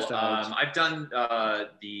Bowl. NFL. I've done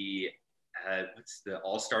the what's the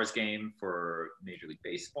All-Stars game for Major League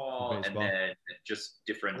Baseball, and then just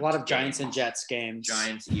different. A lot of Giants and Jets games.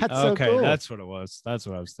 Giants. That's so Okay, cool. that's what it was. That's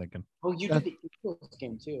what I was thinking. Oh, you did the Eagles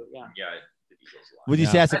game too. Yeah. Yeah. The Eagles a lot. Would you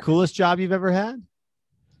say that's the coolest job you've ever had?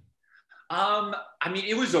 I mean,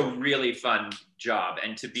 it was a really fun job,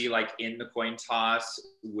 and to be like in the coin toss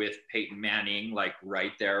with Peyton Manning, like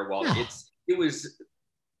right there, while it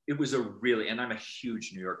was a really, and I'm a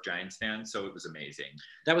huge New York Giants fan, so it was amazing.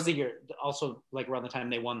 That was the year, also like around the time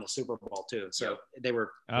they won the Super Bowl too. So they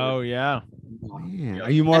were. Oh yeah. Man,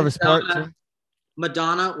 are you more of a sport?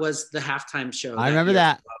 Madonna was the halftime show. I remember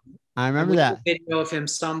that. I remember that video of him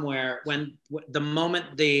somewhere when the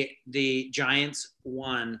moment the Giants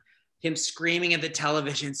won. Him screaming at the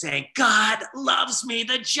television saying, God loves me,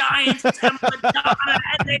 the Giants and Madonna,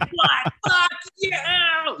 and they won. Fuck you.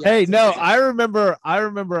 Hey, no, I remember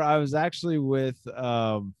I was actually with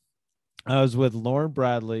Lauren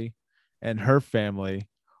Bradley and her family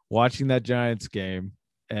watching that Giants game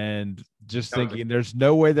and just thinking there's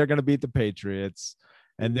no way they're gonna beat the Patriots.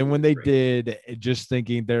 And then when they did, just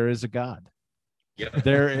thinking there is a God. Yep.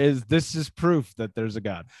 This is proof that there's a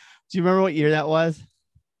God. Do you remember what year that was?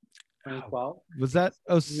 2012. Was that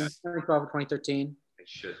 2012 or 2013? I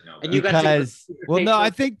should know. And you Because no, I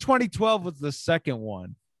think 2012 was the second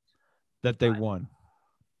one that they won.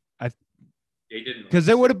 They didn't, because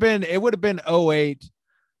it would have been 08.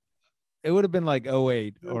 It would have been like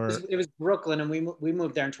 08 or it was Brooklyn, and we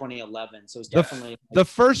moved there in 2011. So it's definitely the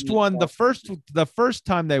first one. The first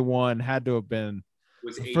time they won had to have been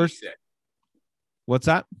was 86. First, what's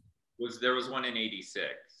that? There was one in 86.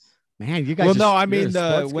 Man, you guys. Well, no, I mean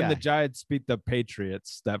when the Giants beat the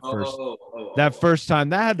Patriots that first time,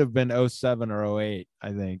 that had to have been 07 or 08,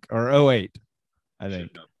 I think, or 08, I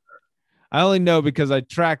think. I only know because I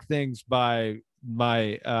track things by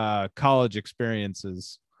my college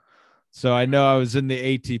experiences. So I know I was in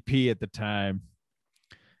the ATP at the time,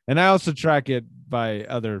 and I also track it by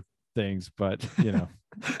other things, but you know,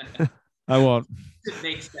 I won't. It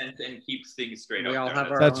makes sense and keeps things straight we up. all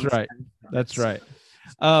have our That's own right. sense. That's right.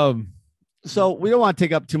 So we don't want to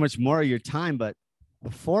take up too much more of your time, but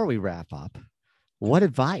before we wrap up, what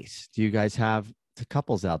advice do you guys have to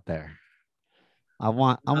couples out there? I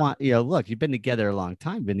want, look, you've been together a long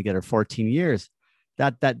time, been together 14 years.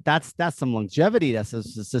 That's some longevity. That's a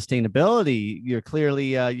sustainability. You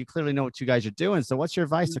clearly know what you guys are doing. So what's your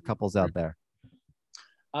advice to couples out there?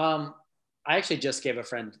 I actually just gave a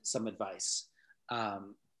friend some advice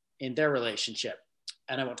in their relationship,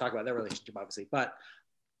 and I won't talk about their relationship, obviously, but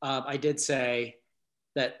I did say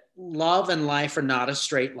that love and life are not a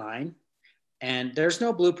straight line, and there's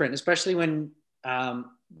no blueprint, especially when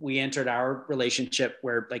we entered our relationship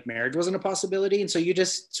where like marriage wasn't a possibility. And so you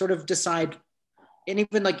just sort of decide, and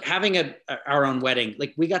even like having our own wedding,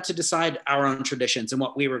 like we got to decide our own traditions and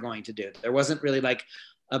what we were going to do. There wasn't really like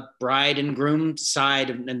a bride and groom side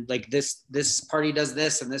and like this party does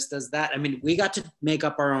this and this does that. I mean, we got to make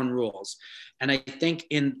up our own rules. And I think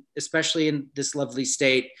especially in this lovely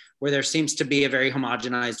state where there seems to be a very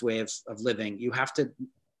homogenized way of living, you have to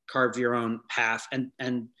carve your own path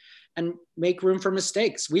and make room for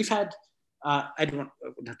mistakes. We've had, I don't want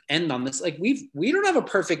to end on this. Like we don't have a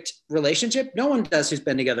perfect relationship. No one does who's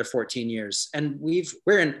been together 14 years. And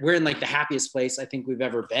we're in like the happiest place I think we've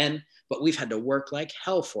ever been, but we've had to work like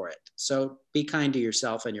hell for it. So be kind to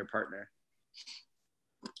yourself and your partner.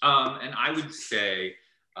 And I would say,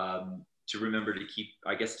 to remember to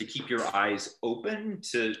keep your eyes open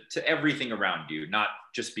to everything around you, not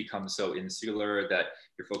just become so insular that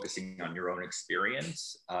you're focusing on your own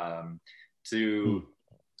experience. To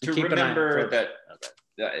remember that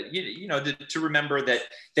to remember that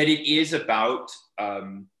it is about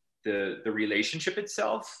the relationship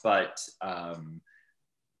itself, but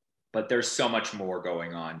there's so much more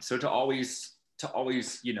going on. So to always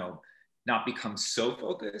not become so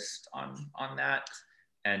focused on that,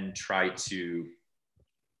 and try to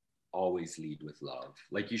always lead with love.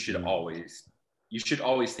 Like you should always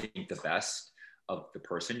think the best of the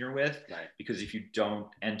person you're with, right? Because if you don't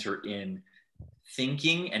enter in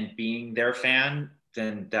thinking and being their fan,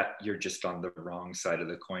 then that you're just on the wrong side of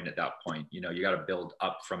the coin at that point. You got to build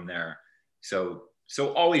up from there. So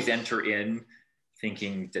always enter in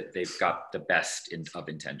thinking that they've got the best of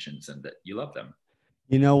intentions and that you love them.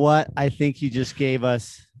 You know what? I think you just gave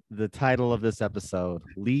us the title of this episode,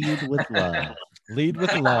 Lead with Love. Lead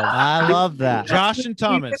with Love. I love that. Josh and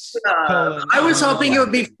Thomas. I was hoping it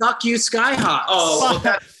would be Fuck You Skyhawks.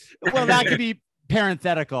 Oh, well, that could be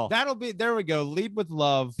parenthetical. That'll be, there we go. Lead with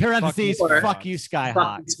love. Parentheses, fuck you,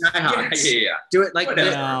 Skyhawk. Yeah. Do it like Whatever.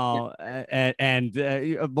 this. No,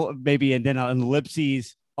 and maybe, and then on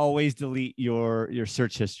ellipses, always delete your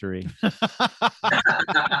search history.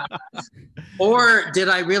 Or did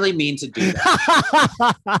I really mean to do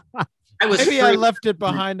that? Maybe I left it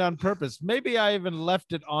behind on purpose. Maybe I even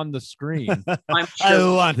left it on the screen. I'm I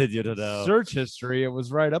sure. wanted you to know. Search history, it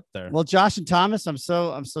was right up there. Well, Josh and Thomas, I'm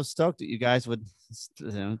so stoked that you guys would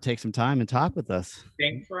take some time and talk with us.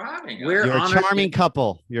 Thanks for having us. We're You're a honored charming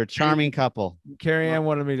couple. You're a charming couple. Carrie Ann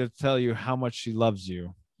wanted me to tell you how much she loves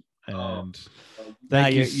you. And Now,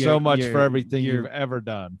 thank you so much for you're- everything you're- you've ever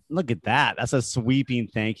done. Look at that. That's a sweeping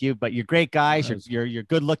thank you. But you're great guys. Nice. You're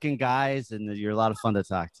good looking guys, and you're a lot of fun to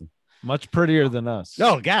talk to. Much prettier than us.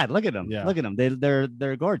 Oh God, look at them. Yeah. Look at them.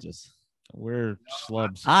 They're gorgeous. We're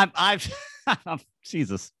schlubs. I'm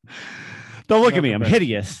Jesus. Don't look at me. I'm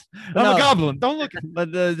hideous. I'm No, a goblin. Don't look at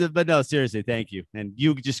but no, seriously, thank you. And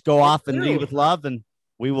you just go off and lead with love, and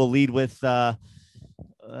we will lead with our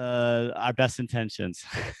best intentions.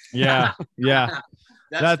 Yeah. Yeah.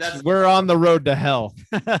 That's we're on the road to hell.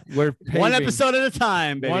 We're One paving episode at a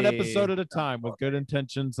time, baby. one episode at a time with good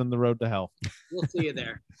intentions and the road to hell. We'll see you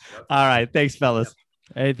there. All right. Thanks, fellas.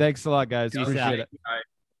 Hey, thanks a lot, guys. Peace Appreciate out. it.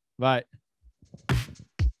 Bye.